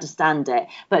really understand it.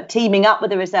 But teaming up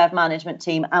with the reserve management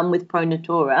team and with Pro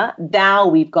Natura, now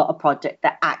we've got a project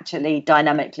that actually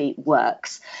dynamically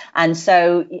works. And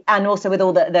so, and also with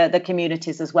all the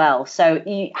communities as well. So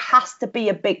it has to be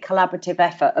a big collaborative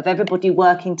effort of everybody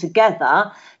working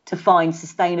together to find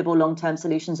sustainable long-term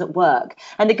solutions that work.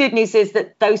 And the good news is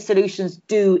that those solutions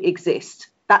do exist.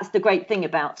 That's the great thing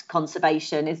about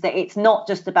conservation, is that it's not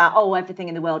just about, oh, everything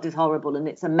in the world is horrible and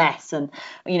it's a mess and,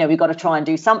 you know, we've got to try and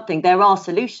do something. There are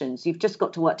solutions. You've just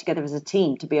got to work together as a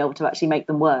team to be able to actually make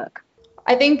them work.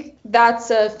 I think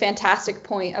that's a fantastic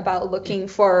point about looking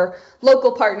for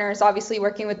local partners, obviously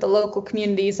working with the local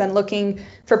communities and looking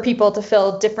for people to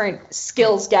fill different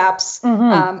skills gaps.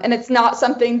 And it's not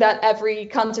something that every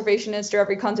conservationist or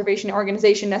every conservation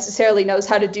organization necessarily knows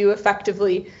how to do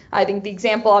effectively. I think the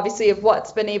example, obviously, of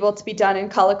what's been able to be done in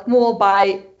Callac Mall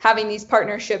by having these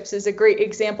partnerships is a great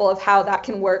example of how that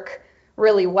can work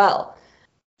really well.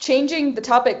 Changing the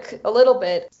topic a little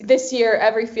bit, this year,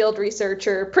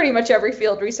 pretty much every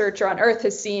field researcher on Earth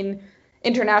has seen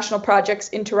international projects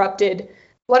interrupted.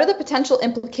 What are the potential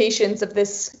implications of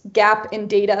this gap in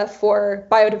data for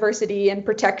biodiversity and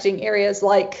protecting areas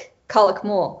like Callac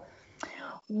Mall?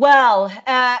 Well,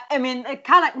 at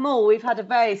Callac Mall, we've had a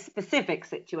very specific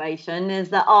situation, is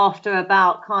that after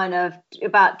about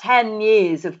 10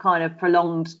 years of kind of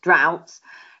prolonged droughts,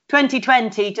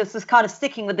 2020 just was kind of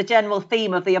sticking with the general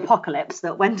theme of the apocalypse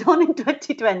that went on in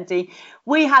 2020.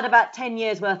 We had about 10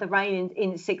 years worth of rain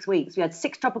in 6 weeks. We had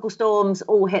 6 tropical storms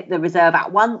all hit the reserve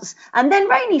at once, and then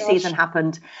rainy season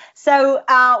happened. So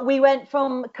we went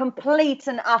from complete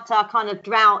and utter kind of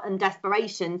drought and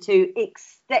desperation to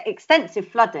extensive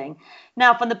flooding.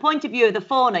 Now, from the point of view of the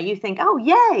fauna, you think, oh,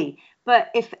 yay.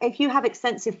 But if you have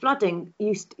extensive flooding,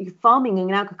 farming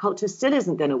and agriculture still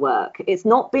isn't going to work. It's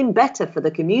not been better for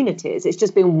the communities. It's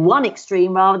just been one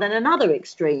extreme rather than another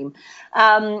extreme.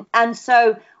 And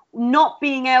so not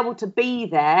being able to be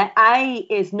there,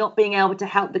 is not being able to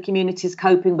help the communities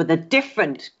coping with a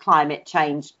different climate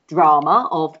change drama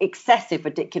of excessive,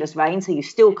 ridiculous rain, so you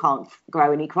still can't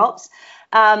grow any crops.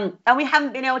 And we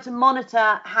haven't been able to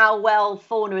monitor how well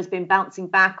fauna has been bouncing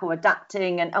back or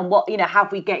adapting, and what,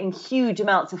 have we getting huge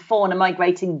amounts of fauna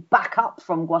migrating back up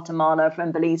from Guatemala,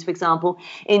 from Belize, for example,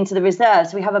 into the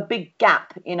reserves. So we have a big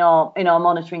gap in our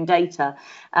monitoring data.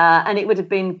 And it would have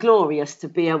been glorious to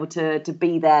be able to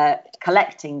be there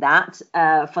collecting that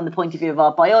from the point of view of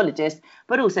our biologists,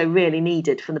 but also really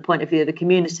needed from the point of view of the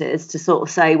communities to sort of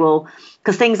say, well,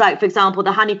 because things like, for example,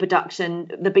 the honey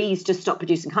production, the bees just stop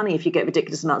producing honey if you get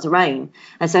ridiculous amounts of rain.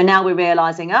 And so now we're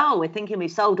realizing, we're thinking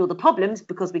we've solved all the problems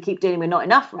because we keep dealing with not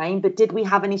enough rain. But did we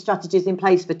have any strategies in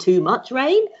place for too much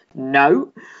rain?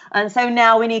 No. And so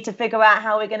now we need to figure out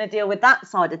how we're going to deal with that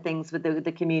side of things with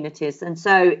the communities. And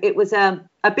so it was a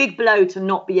big blow to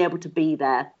not be able to be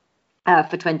there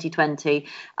for 2020,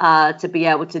 to be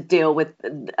able to deal with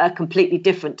a completely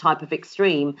different type of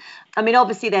extreme. I mean,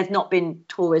 obviously, there's not been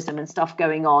tourism and stuff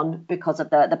going on because of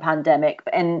the pandemic.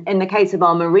 But in the case of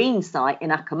our marine site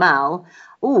in Akumal,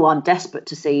 I'm desperate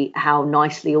to see how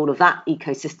nicely all of that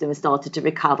ecosystem has started to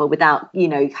recover without,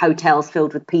 hotels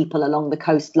filled with people along the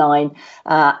coastline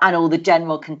and all the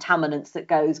general contaminants that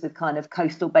goes with kind of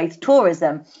coastal-based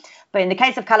tourism. But in the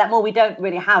case of Callac Mall, we don't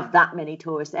really have that many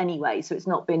tourists anyway, so it's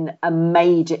not been a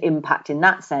major impact in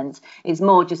that sense. It's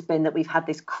more just been that we've had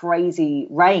this crazy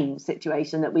rain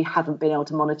situation that we haven't been able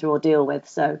to monitor or deal with.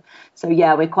 So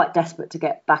yeah, we're quite desperate to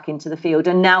get back into the field.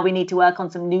 And now we need to work on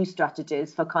some new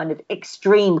strategies for kind of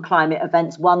extreme climate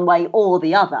events one way or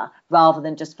the other, rather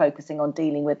than just focusing on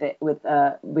dealing with it with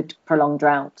prolonged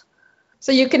drought.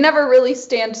 So you can never really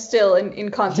stand still in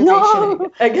conservation,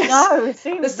 no, I guess.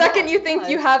 No, the second you think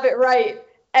you have it right,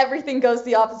 everything goes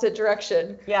the opposite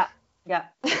direction. Yeah,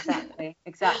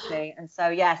 exactly. And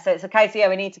so, so it's a case of,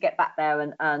 we need to get back there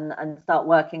and start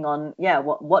working on,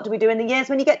 what do we do in the years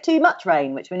when you get too much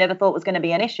rain, which we never thought was going to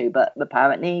be an issue, but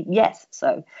apparently, yes.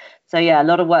 So a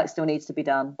lot of work still needs to be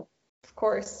done. Of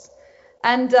course.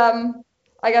 And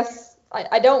I guess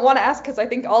I don't want to ask because I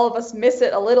think all of us miss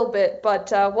it a little bit,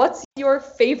 but what's your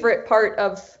favorite part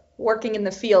of working in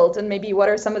the field, and maybe what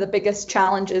are some of the biggest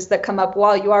challenges that come up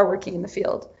while you are working in the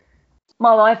field?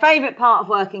 Well, my favourite part of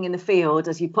working in the field,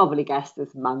 as you probably guessed,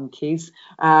 is monkeys,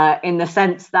 in the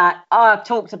sense that I've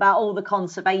talked about all the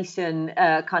conservation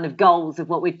kind of goals of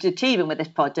what we're achieving with this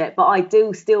project, but I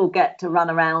do still get to run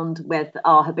around with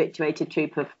our habituated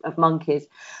troop of monkeys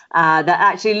that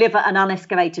actually live at an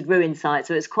unexcavated ruin site.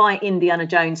 So it's quite Indiana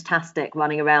Jones-tastic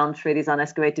running around through these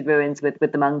unexcavated ruins with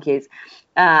the monkeys.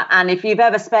 And if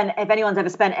anyone's ever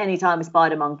spent any time with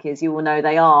spider monkeys, you will know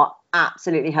they are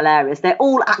absolutely hilarious. They're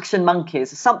all action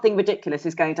monkeys. Something ridiculous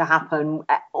is going to happen,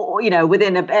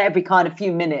 within every kind of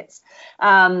few minutes.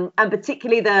 And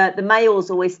particularly the males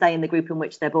always stay in the group in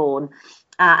which they're born.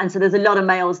 And so there's a lot of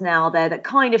males now there that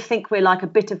kind of think we're like a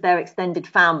bit of their extended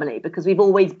family because we've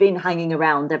always been hanging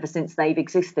around ever since they've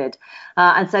existed.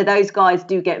 And so those guys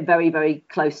do get very, very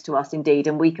close to us indeed.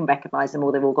 And we can recognise them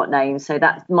all. They've all got names. So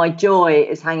that's my joy,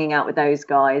 is hanging out with those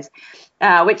guys,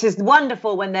 which is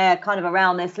wonderful when they're kind of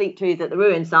around their sleep trees at the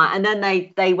ruin site. And then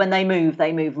when they move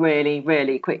really,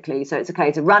 really quickly. So it's a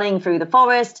case of running through the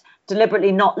forest,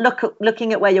 deliberately not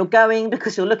looking at where you're going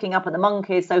because you're looking up at the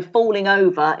monkeys. So falling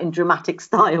over in dramatic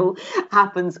style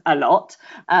happens a lot.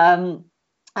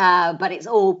 But it's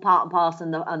all part and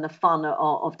parcel and the fun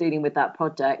of dealing with that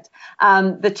project.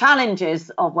 The challenges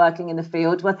of working in the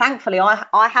field, well, thankfully,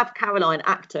 I have Caroline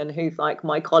Acton, who's like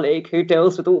my colleague who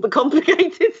deals with all the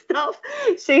complicated stuff.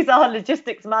 She's our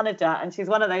logistics manager, and she's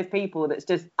one of those people that's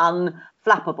just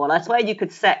unflappable. I swear you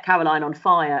could set Caroline on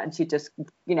fire and she'd just,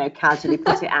 casually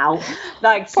put it out.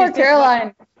 Like, poor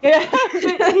Caroline.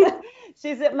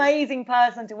 She's an amazing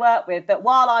person to work with, that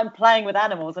while I'm playing with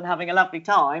animals and having a lovely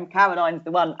time, Caroline's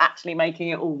the one actually making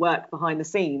it all work behind the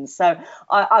scenes. So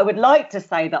I would like to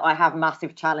say that I have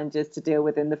massive challenges to deal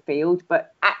with in the field,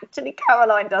 but actually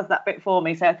Caroline does that bit for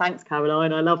me. So thanks,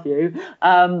 Caroline. I love you.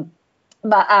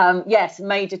 But yes,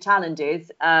 major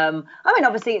challenges.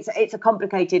 Obviously it's a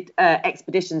complicated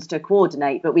expeditions to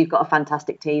coordinate, but we've got a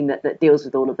fantastic team that deals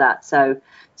with all of that. So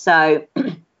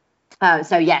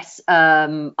yes,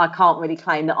 I can't really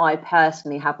claim that I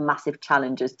personally have massive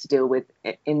challenges to deal with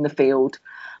in the field,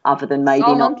 other than maybe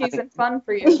all not monkeys having... and fun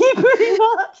for you. Pretty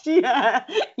much,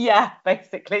 yeah.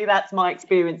 Basically, that's my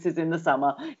experiences in the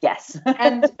summer. Yes.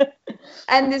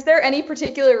 And is there any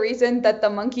particular reason that the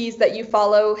monkeys that you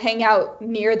follow hang out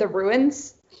near the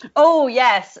ruins? Oh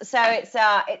yes, so it's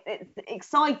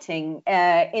exciting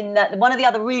in that one of the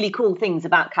other really cool things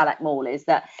about Callac Mall is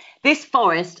that this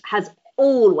forest has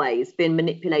always been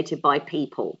manipulated by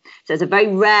people. So it's a very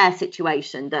rare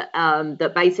situation that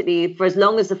basically, for as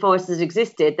long as the forest has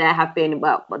existed, there have been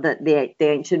the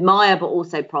ancient Maya, but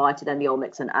also prior to them the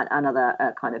Olmecs and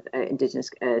other kind of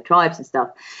indigenous tribes and stuff.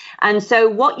 And so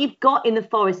what you've got in the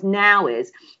forest now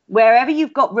is wherever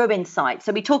you've got ruin sites.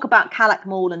 So we talk about Callac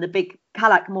Mall and the big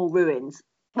Callac Mall ruins,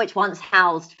 which once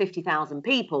housed 50,000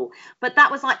 people, but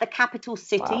that was like the capital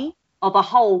city. Wow. Of a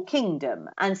whole kingdom.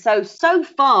 And so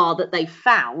far that they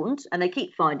found, and they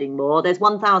keep finding more, there's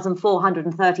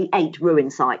 1,438 ruin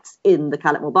sites in the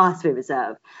Callac Mall Biosphere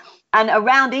Reserve. And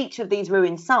around each of these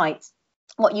ruin sites,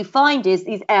 what you find is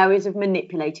these areas of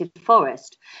manipulated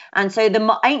forest. And so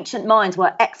the ancient Mayans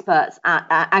were experts at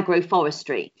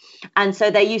agroforestry. And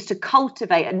so they used to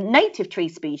cultivate a native tree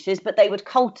species, but they would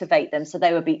cultivate them. So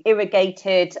they would be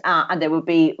irrigated and there would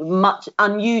be much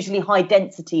unusually high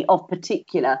density of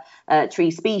particular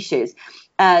tree species.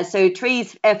 So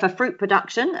trees for fruit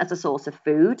production as a source of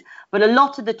food, but a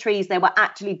lot of the trees, they were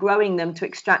actually growing them to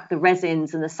extract the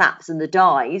resins and the saps and the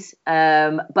dyes,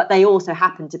 but they also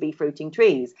happen to be fruiting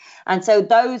trees. And so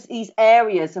these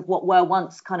areas of what were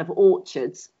once kind of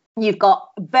orchards, you've got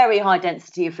very high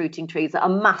density of fruiting trees that are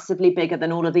massively bigger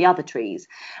than all of the other trees.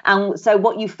 And so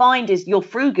what you find is your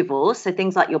frugivores, so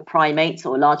things like your primates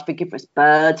or large frugivorous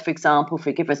birds, for example,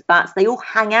 frugivorous bats, they all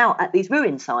hang out at these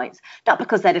ruin sites. Not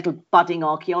because they're little budding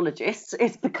archaeologists,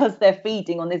 it's because they're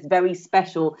feeding on this very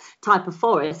special type of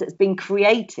forest that's been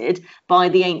created by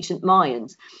the ancient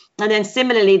Mayans. And then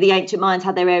similarly, the ancient Mayans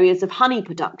had their areas of honey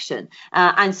production.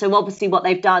 And so obviously what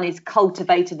they've done is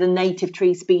cultivated the native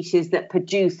tree species that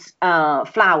produce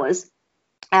flowers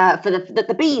that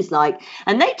the bees like.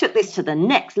 And they took this to the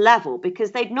next level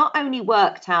because they'd not only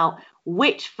worked out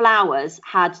which flowers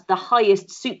had the highest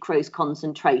sucrose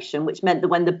concentration, which meant that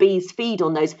when the bees feed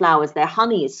on those flowers, their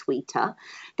honey is sweeter.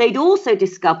 They'd also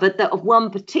discovered that of one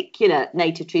particular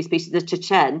native tree species, the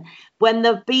chechen, when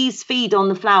the bees feed on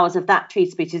the flowers of that tree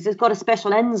species, it's got a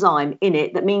special enzyme in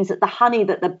it that means that the honey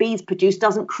that the bees produce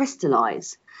doesn't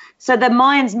crystallize. So the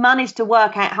Mayans managed to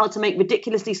work out how to make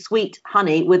ridiculously sweet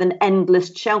honey with an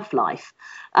endless shelf life.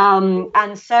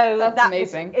 And so that's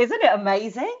amazing. Isn't it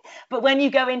amazing? But when you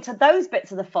go into those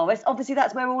bits of the forest, obviously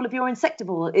that's where all of your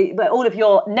where all of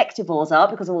your nectivores are,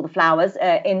 because of all the flowers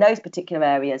in those particular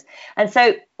areas. And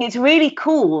so it's really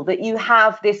cool that you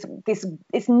have this.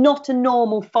 It's not a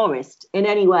normal forest in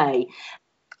any way.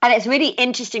 And it's really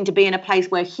interesting to be in a place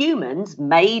where humans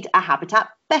made a habitat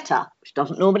better, which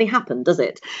doesn't normally happen, does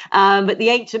it? But the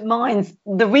ancient mines,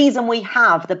 the reason we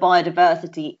have the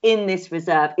biodiversity in this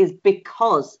reserve is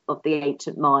because of the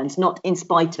ancient mines, not in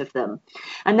spite of them.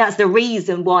 And that's the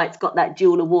reason why it's got that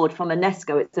dual award from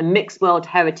UNESCO. It's a mixed World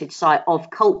Heritage Site of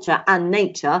culture and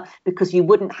nature, because you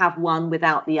wouldn't have one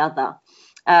without the other.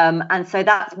 And so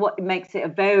that's what makes it a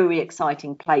very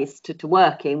exciting place to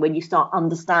work in, when you start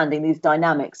understanding these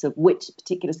dynamics of which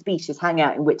particular species hang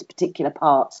out in which particular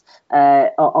parts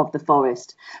of the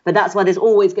forest. But that's why there's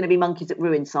always going to be monkeys at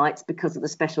ruin sites, because of the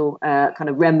special kind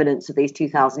of remnants of these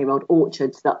 2,000-year-old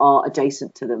orchards that are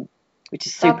adjacent to them, which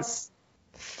is super. That's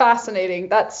fascinating.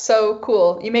 That's so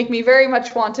cool. You make me very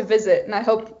much want to visit, and I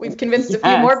hope we've convinced a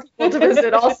few more people to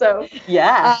visit also.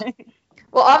 Yeah.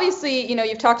 Well, obviously,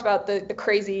 you've talked about the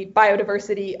crazy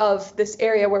biodiversity of this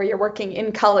area where you're working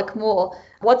in Cailleach Mhol.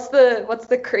 What's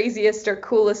the craziest or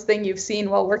coolest thing you've seen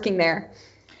while working there?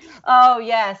 Oh,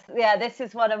 yes. Yeah, this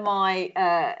is one of my,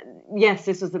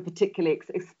 this was a particularly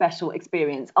special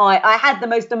experience. I had the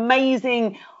most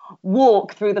amazing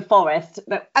walk through the forest,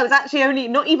 but I was actually only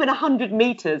not even 100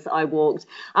 meters I walked.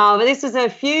 But this was a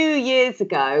few years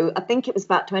ago. I think it was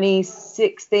about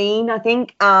 2016, I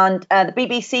think. And the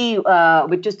BBC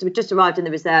we'd just arrived in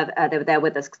the reserve. They were there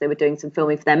with us because they were doing some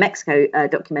filming for their Mexico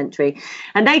documentary.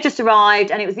 And they just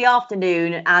arrived, and it was the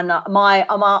afternoon. And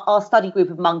our study group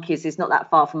of monkeys is not that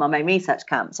far from our main research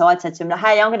camp. So I said to them,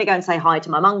 "Hey, I'm going to go and say hi to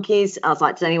my monkeys." I was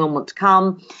like, "Does anyone want to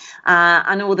come?"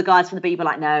 And all the guys from the BBC were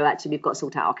like, "No, actually, we've got to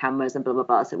sort out our cameras and blah, blah,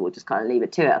 blah. So we'll just kind of leave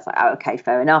it to it." I was like, "Oh, okay,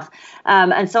 fair enough."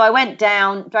 And so I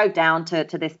drove down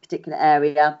to this particular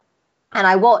area, and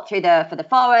I walked through the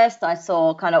forest. I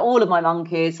saw kind of all of my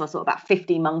monkeys. So I saw about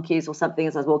 50 monkeys or something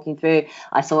as I was walking through.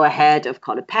 I saw a herd of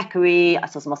kind of peccary. I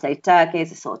saw some Australian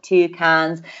turkeys. I saw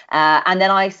toucans. And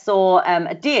then I saw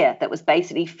a deer that was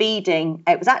basically feeding.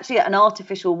 It was actually an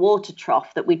artificial water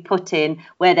trough that we'd put in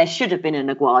where there should have been an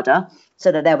aguada,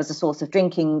 so that there was a source of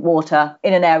drinking water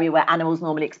in an area where animals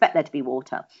normally expect there to be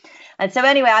water. And so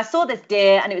anyway, I saw this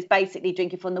deer, and it was basically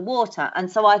drinking from the water.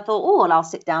 And so I thought, oh, well, I'll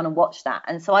sit down and watch that.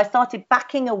 And so I started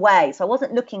backing away. So I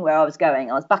wasn't looking where I was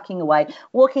going. I was backing away,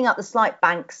 walking up the slight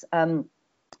banks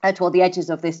toward the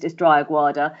edges of this dry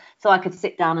aguada, so I could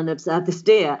sit down and observe this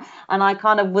deer. And I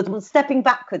kind of was stepping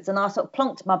backwards, and I sort of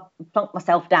plunked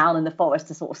myself down in the forest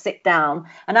to sort of sit down.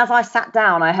 And as I sat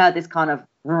down, I heard this kind of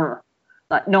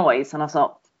like noise, and I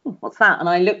thought, what's that? And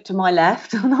I looked to my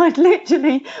left, and I'd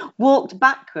literally walked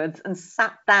backwards and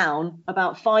sat down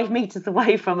about 5 meters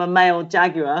away from a male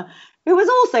jaguar who was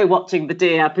also watching the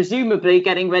deer, presumably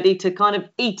getting ready to kind of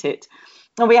eat it.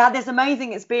 And we had this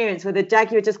amazing experience where the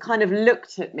jaguar just kind of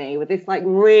looked at me with this like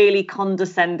really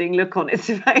condescending look on its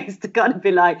face, to kind of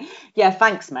be like, "Yeah,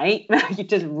 thanks, mate. You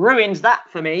just ruined that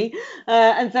for me."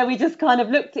 And so we just kind of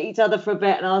looked at each other for a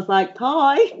bit, and I was like,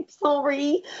 "Hi,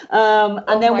 sorry."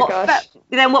 And then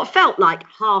what felt like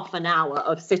half an hour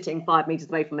of sitting 5 meters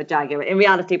away from a jaguar, in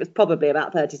reality, it was probably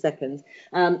about 30 seconds.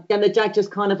 Then the jag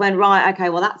just kind of went, "Right, okay,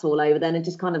 well, that's all over then," and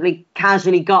just kind of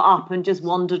casually got up and just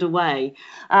wandered away.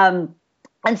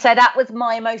 And so that was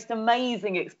my most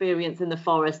amazing experience in the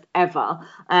forest ever.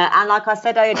 And like I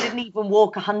said, I didn't even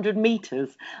walk 100 meters.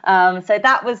 So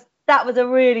that was a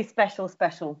really special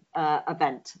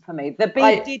event for me. The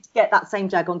bee did get that same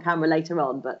jag on camera later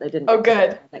on, but they didn't. Oh,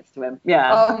 good. Next to him.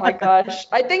 Yeah. Oh my gosh.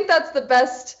 I think that's the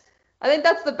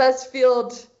best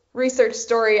field research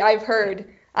story I've heard.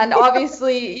 And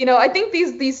obviously, I think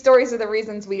these stories are the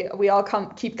reasons we all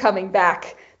keep coming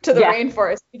back to the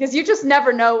rainforest, because you just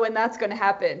never know when that's going to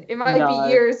happen. It might be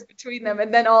years between them,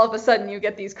 and then all of a sudden you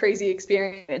get these crazy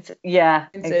experiences. Yeah,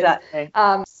 exactly.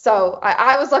 So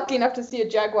I was lucky enough to see a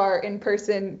jaguar in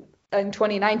person in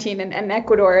 2019 in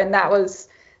Ecuador, and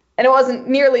it wasn't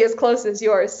nearly as close as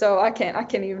yours. So I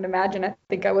can't even imagine. I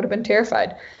think I would have been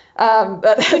terrified.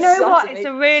 But you know what? It's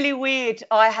a really weird.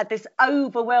 I had this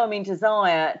overwhelming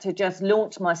desire to just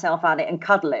launch myself at it and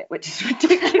cuddle it, which is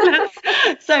ridiculous.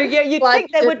 So yeah, you'd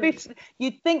think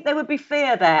there would be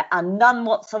fear there, and none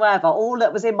whatsoever. All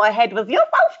that was in my head was, "You're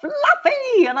so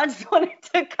fluffy," and I just wanted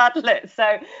to cuddle it.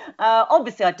 So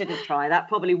obviously I didn't try. That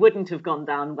probably wouldn't have gone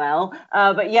down well.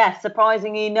 But yes,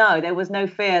 surprisingly, no, there was no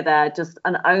fear there. Just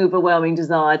an overwhelming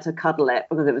desire to cuddle it,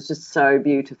 because it was just so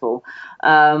beautiful.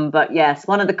 But yes,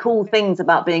 one of the cool things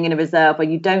about being in a reserve where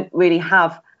you don't really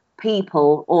have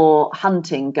people or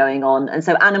hunting going on. And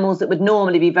so animals that would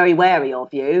normally be very wary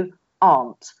of you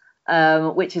aren't,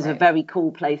 which is a very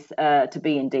cool place to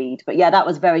be indeed. But yeah, that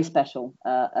was very special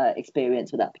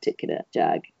experience with that particular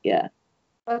jag. Yeah.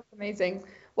 That's amazing.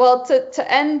 Well,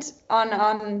 to end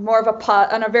on more of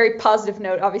on a very positive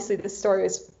note, obviously this story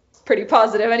is pretty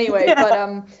positive anyway,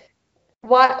 yeah.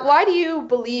 But why do you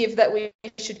believe that we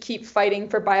should keep fighting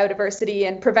for biodiversity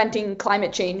and preventing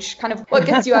climate change? Kind of what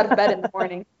gets you out of bed in the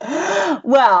morning?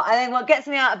 Well, I think what gets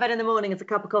me out of bed in the morning is a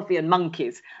cup of coffee and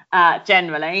monkeys,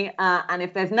 generally. And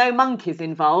if there's no monkeys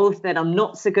involved, then I'm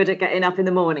not so good at getting up in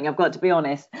the morning, I've got to be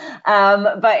honest.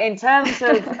 But in terms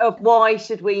of why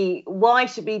should we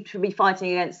be fighting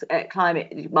against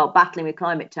battling with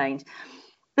climate change?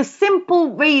 The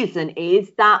simple reason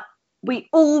is that we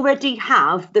already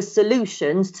have the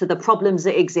solutions to the problems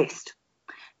that exist.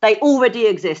 They already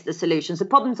exist, the solutions. The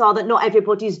problems are that not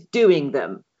everybody's doing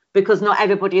them, because not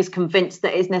everybody is convinced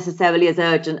that it's necessarily as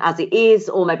urgent as it is,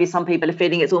 or maybe some people are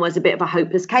feeling it's almost a bit of a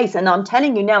hopeless case. And I'm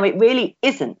telling you now, it really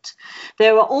isn't.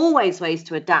 There are always ways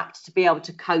to adapt, to be able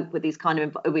to cope with these kind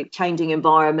of with changing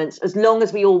environments, as long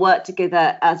as we all work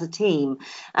together as a team.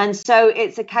 And so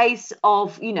it's a case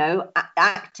of,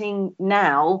 acting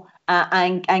now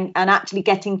and actually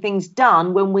getting things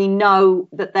done when we know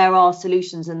that there are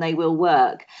solutions and they will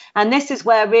work. And this is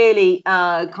where really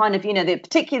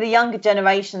particularly the younger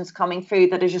generations coming through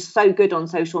that are just so good on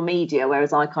social media,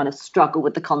 whereas I kind of struggle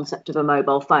with the concept of a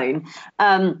mobile phone,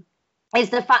 is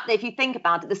the fact that if you think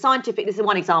about it, this is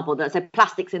one example, that said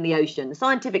plastics in the ocean. The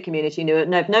scientific community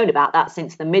have known about that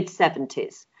since the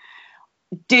mid-70s.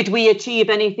 Did we achieve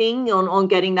anything on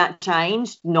getting that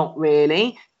changed? Not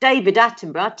really. David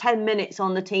Attenborough, 10 minutes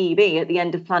on the TV at the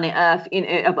end of Planet Earth,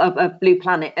 of Blue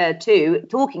Planet 2,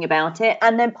 talking about it,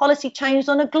 and then policy changed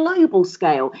on a global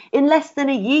scale in less than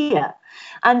a year.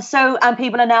 And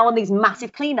people are now on these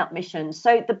massive cleanup missions.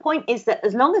 So the point is that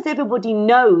as long as everybody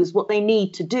knows what they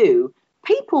need to do,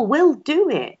 people will do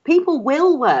it. People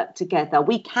will work together.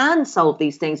 We can solve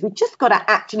these things. We've just got to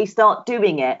actually start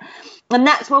doing it. And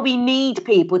that's where we need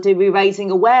people to be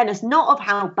raising awareness, not of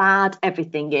how bad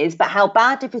everything is, but how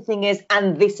bad everything is,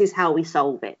 and this is how we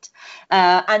solve it.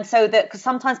 And so that, because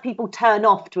sometimes people turn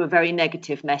off to a very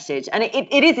negative message, and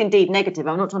it is indeed negative.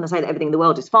 I'm not trying to say that everything in the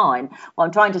world is fine. What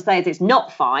I'm trying to say is it's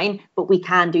not fine, but we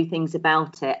can do things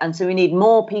about it. And so we need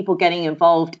more people getting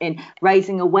involved in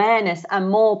raising awareness, and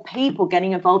more people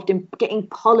getting involved in getting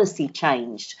policy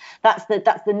changed. That's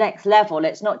the next level.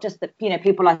 It's not just that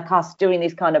people like us doing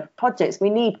these kind of projects.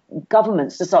 We need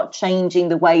governments to start changing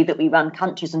the way that we run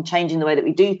countries and changing the way that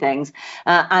we do things.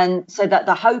 And so that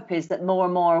the hope is that more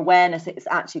and more awareness is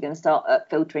actually going to start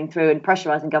filtering through and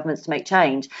pressurising governments to make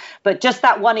change. But just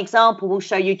that one example will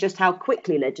show you just how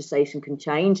quickly legislation can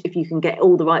change if you can get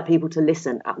all the right people to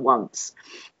listen at once.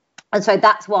 And so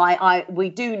that's why we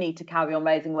do need to carry on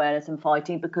raising awareness and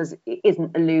fighting, because it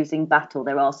isn't a losing battle.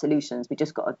 There are solutions. We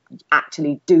just got to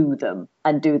actually do them,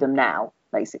 and do them now,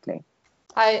 basically.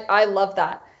 I love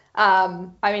that.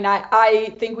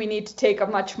 I think we need to take a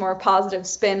much more positive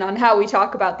spin on how we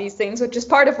talk about these things, which is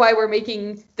part of why we're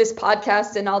making this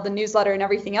podcast and all the newsletter and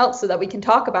everything else, so that we can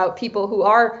talk about people who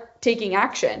are taking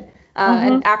action,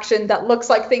 and action that looks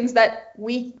like things that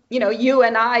we, you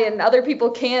and I and other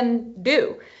people can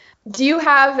do. Do you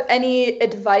have any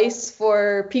advice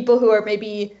for people who are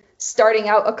maybe starting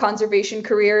out a conservation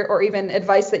career, or even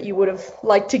advice that you would have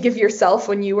liked to give yourself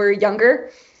when you were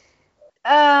younger?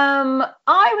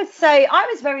 I would say I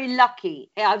was very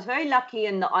lucky. I was very lucky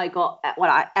in that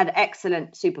I had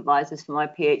excellent supervisors for my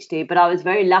PhD, but I was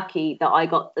very lucky that I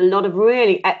got a lot of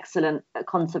really excellent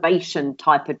conservation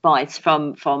type advice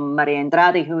from Maria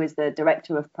Andrade, who is the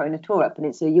director of Pro Natura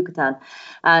Peninsula Yucatan.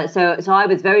 So I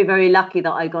was very, very lucky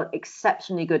that I got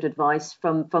exceptionally good advice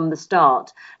from the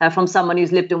start, from someone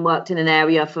who's lived and worked in an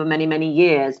area for many, many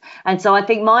years. And so I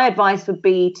think my advice would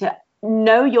be to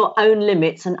know your own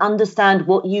limits and understand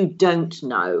what you don't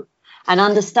know, and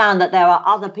understand that there are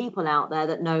other people out there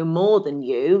that know more than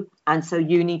you, and so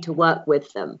you need to work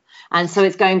with them. And so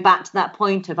it's going back to that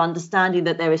point of understanding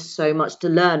that there is so much to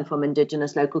learn from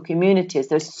Indigenous local communities.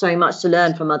 There's so much to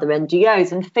learn from other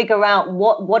NGOs, and figure out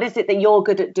what is it that you're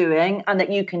good at doing and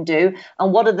that you can do,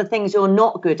 and what are the things you're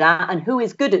not good at, and who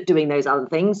is good at doing those other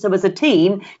things. So as a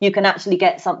team, you can actually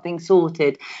get something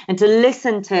sorted, and to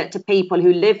listen to people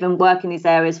who live and work in these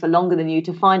areas for longer than you,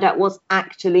 to find out what's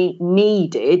actually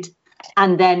needed,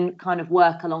 and then kind of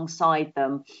work alongside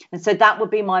them. And so that would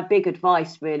be my big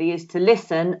advice, really, is to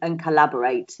listen and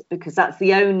collaborate, because that's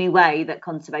the only way that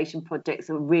conservation projects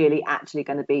are really actually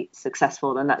going to be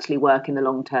successful and actually work in the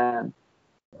long term.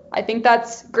 I think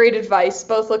that's great advice,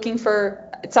 both looking for,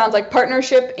 it sounds like,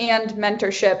 partnership and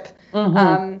mentorship,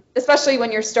 especially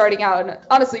when you're starting out. And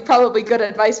honestly, probably good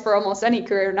advice for almost any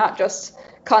career, not just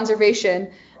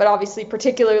conservation, but obviously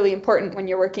particularly important when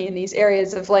you're working in these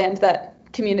areas of land that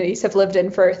communities have lived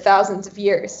in for thousands of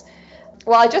years.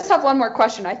 Well, I just have one more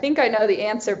question. I think I know the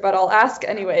answer, but I'll ask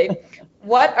anyway.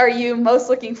 What are you most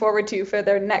looking forward to for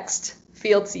their next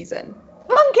field season?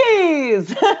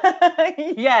 Monkeys.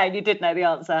 Yeah, you did know the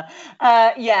answer.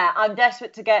 I'm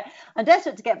desperate to get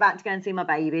back to go and see my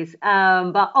babies.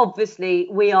 But obviously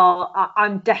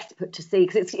I'm desperate to see,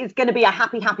 because it's going to be a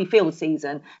happy field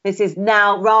season. This is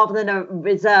now, rather than a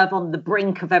reserve on the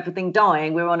brink of everything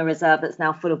dying, we're on a reserve that's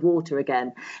now full of water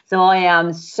again. So I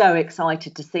am so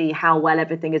excited to see how well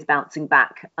everything is bouncing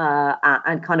back,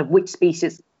 and kind of which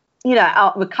species,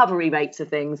 our recovery rates of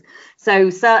things. So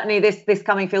certainly this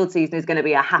coming field season is going to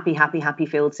be a happy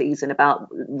field season about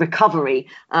recovery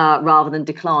rather than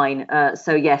decline.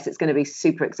 So yes, it's going to be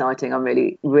super exciting. I'm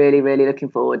really looking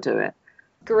forward to it.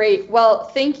 Great. Well,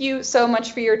 thank you so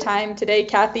much for your time today,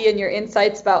 Kathy, and your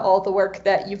insights about all the work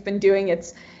that you've been doing.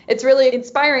 It's really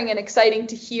inspiring and exciting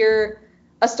to hear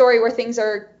a story where things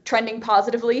are trending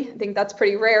positively. I think that's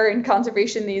pretty rare in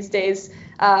conservation these days.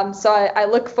 So I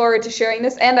look forward to sharing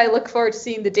this, and I look forward to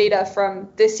seeing the data from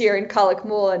this year in Cailleach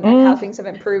Mhol and how things have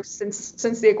improved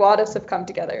since the Aguadas have come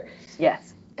together.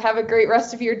 Yes. Have a great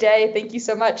rest of your day. Thank you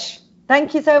so much.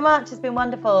 Thank you so much. It's been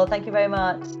wonderful. Thank you very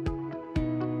much.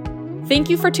 Thank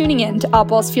you for tuning in to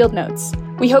Opwell's Field Notes.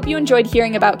 We hope you enjoyed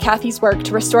hearing about Kathy's work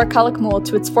to restore Cailleach Mhol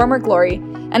to its former glory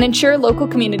and ensure local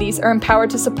communities are empowered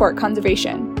to support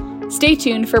conservation. Stay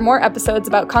tuned for more episodes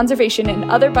about conservation in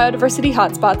other biodiversity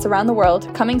hotspots around the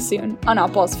world coming soon on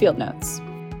Opwell's Field Notes.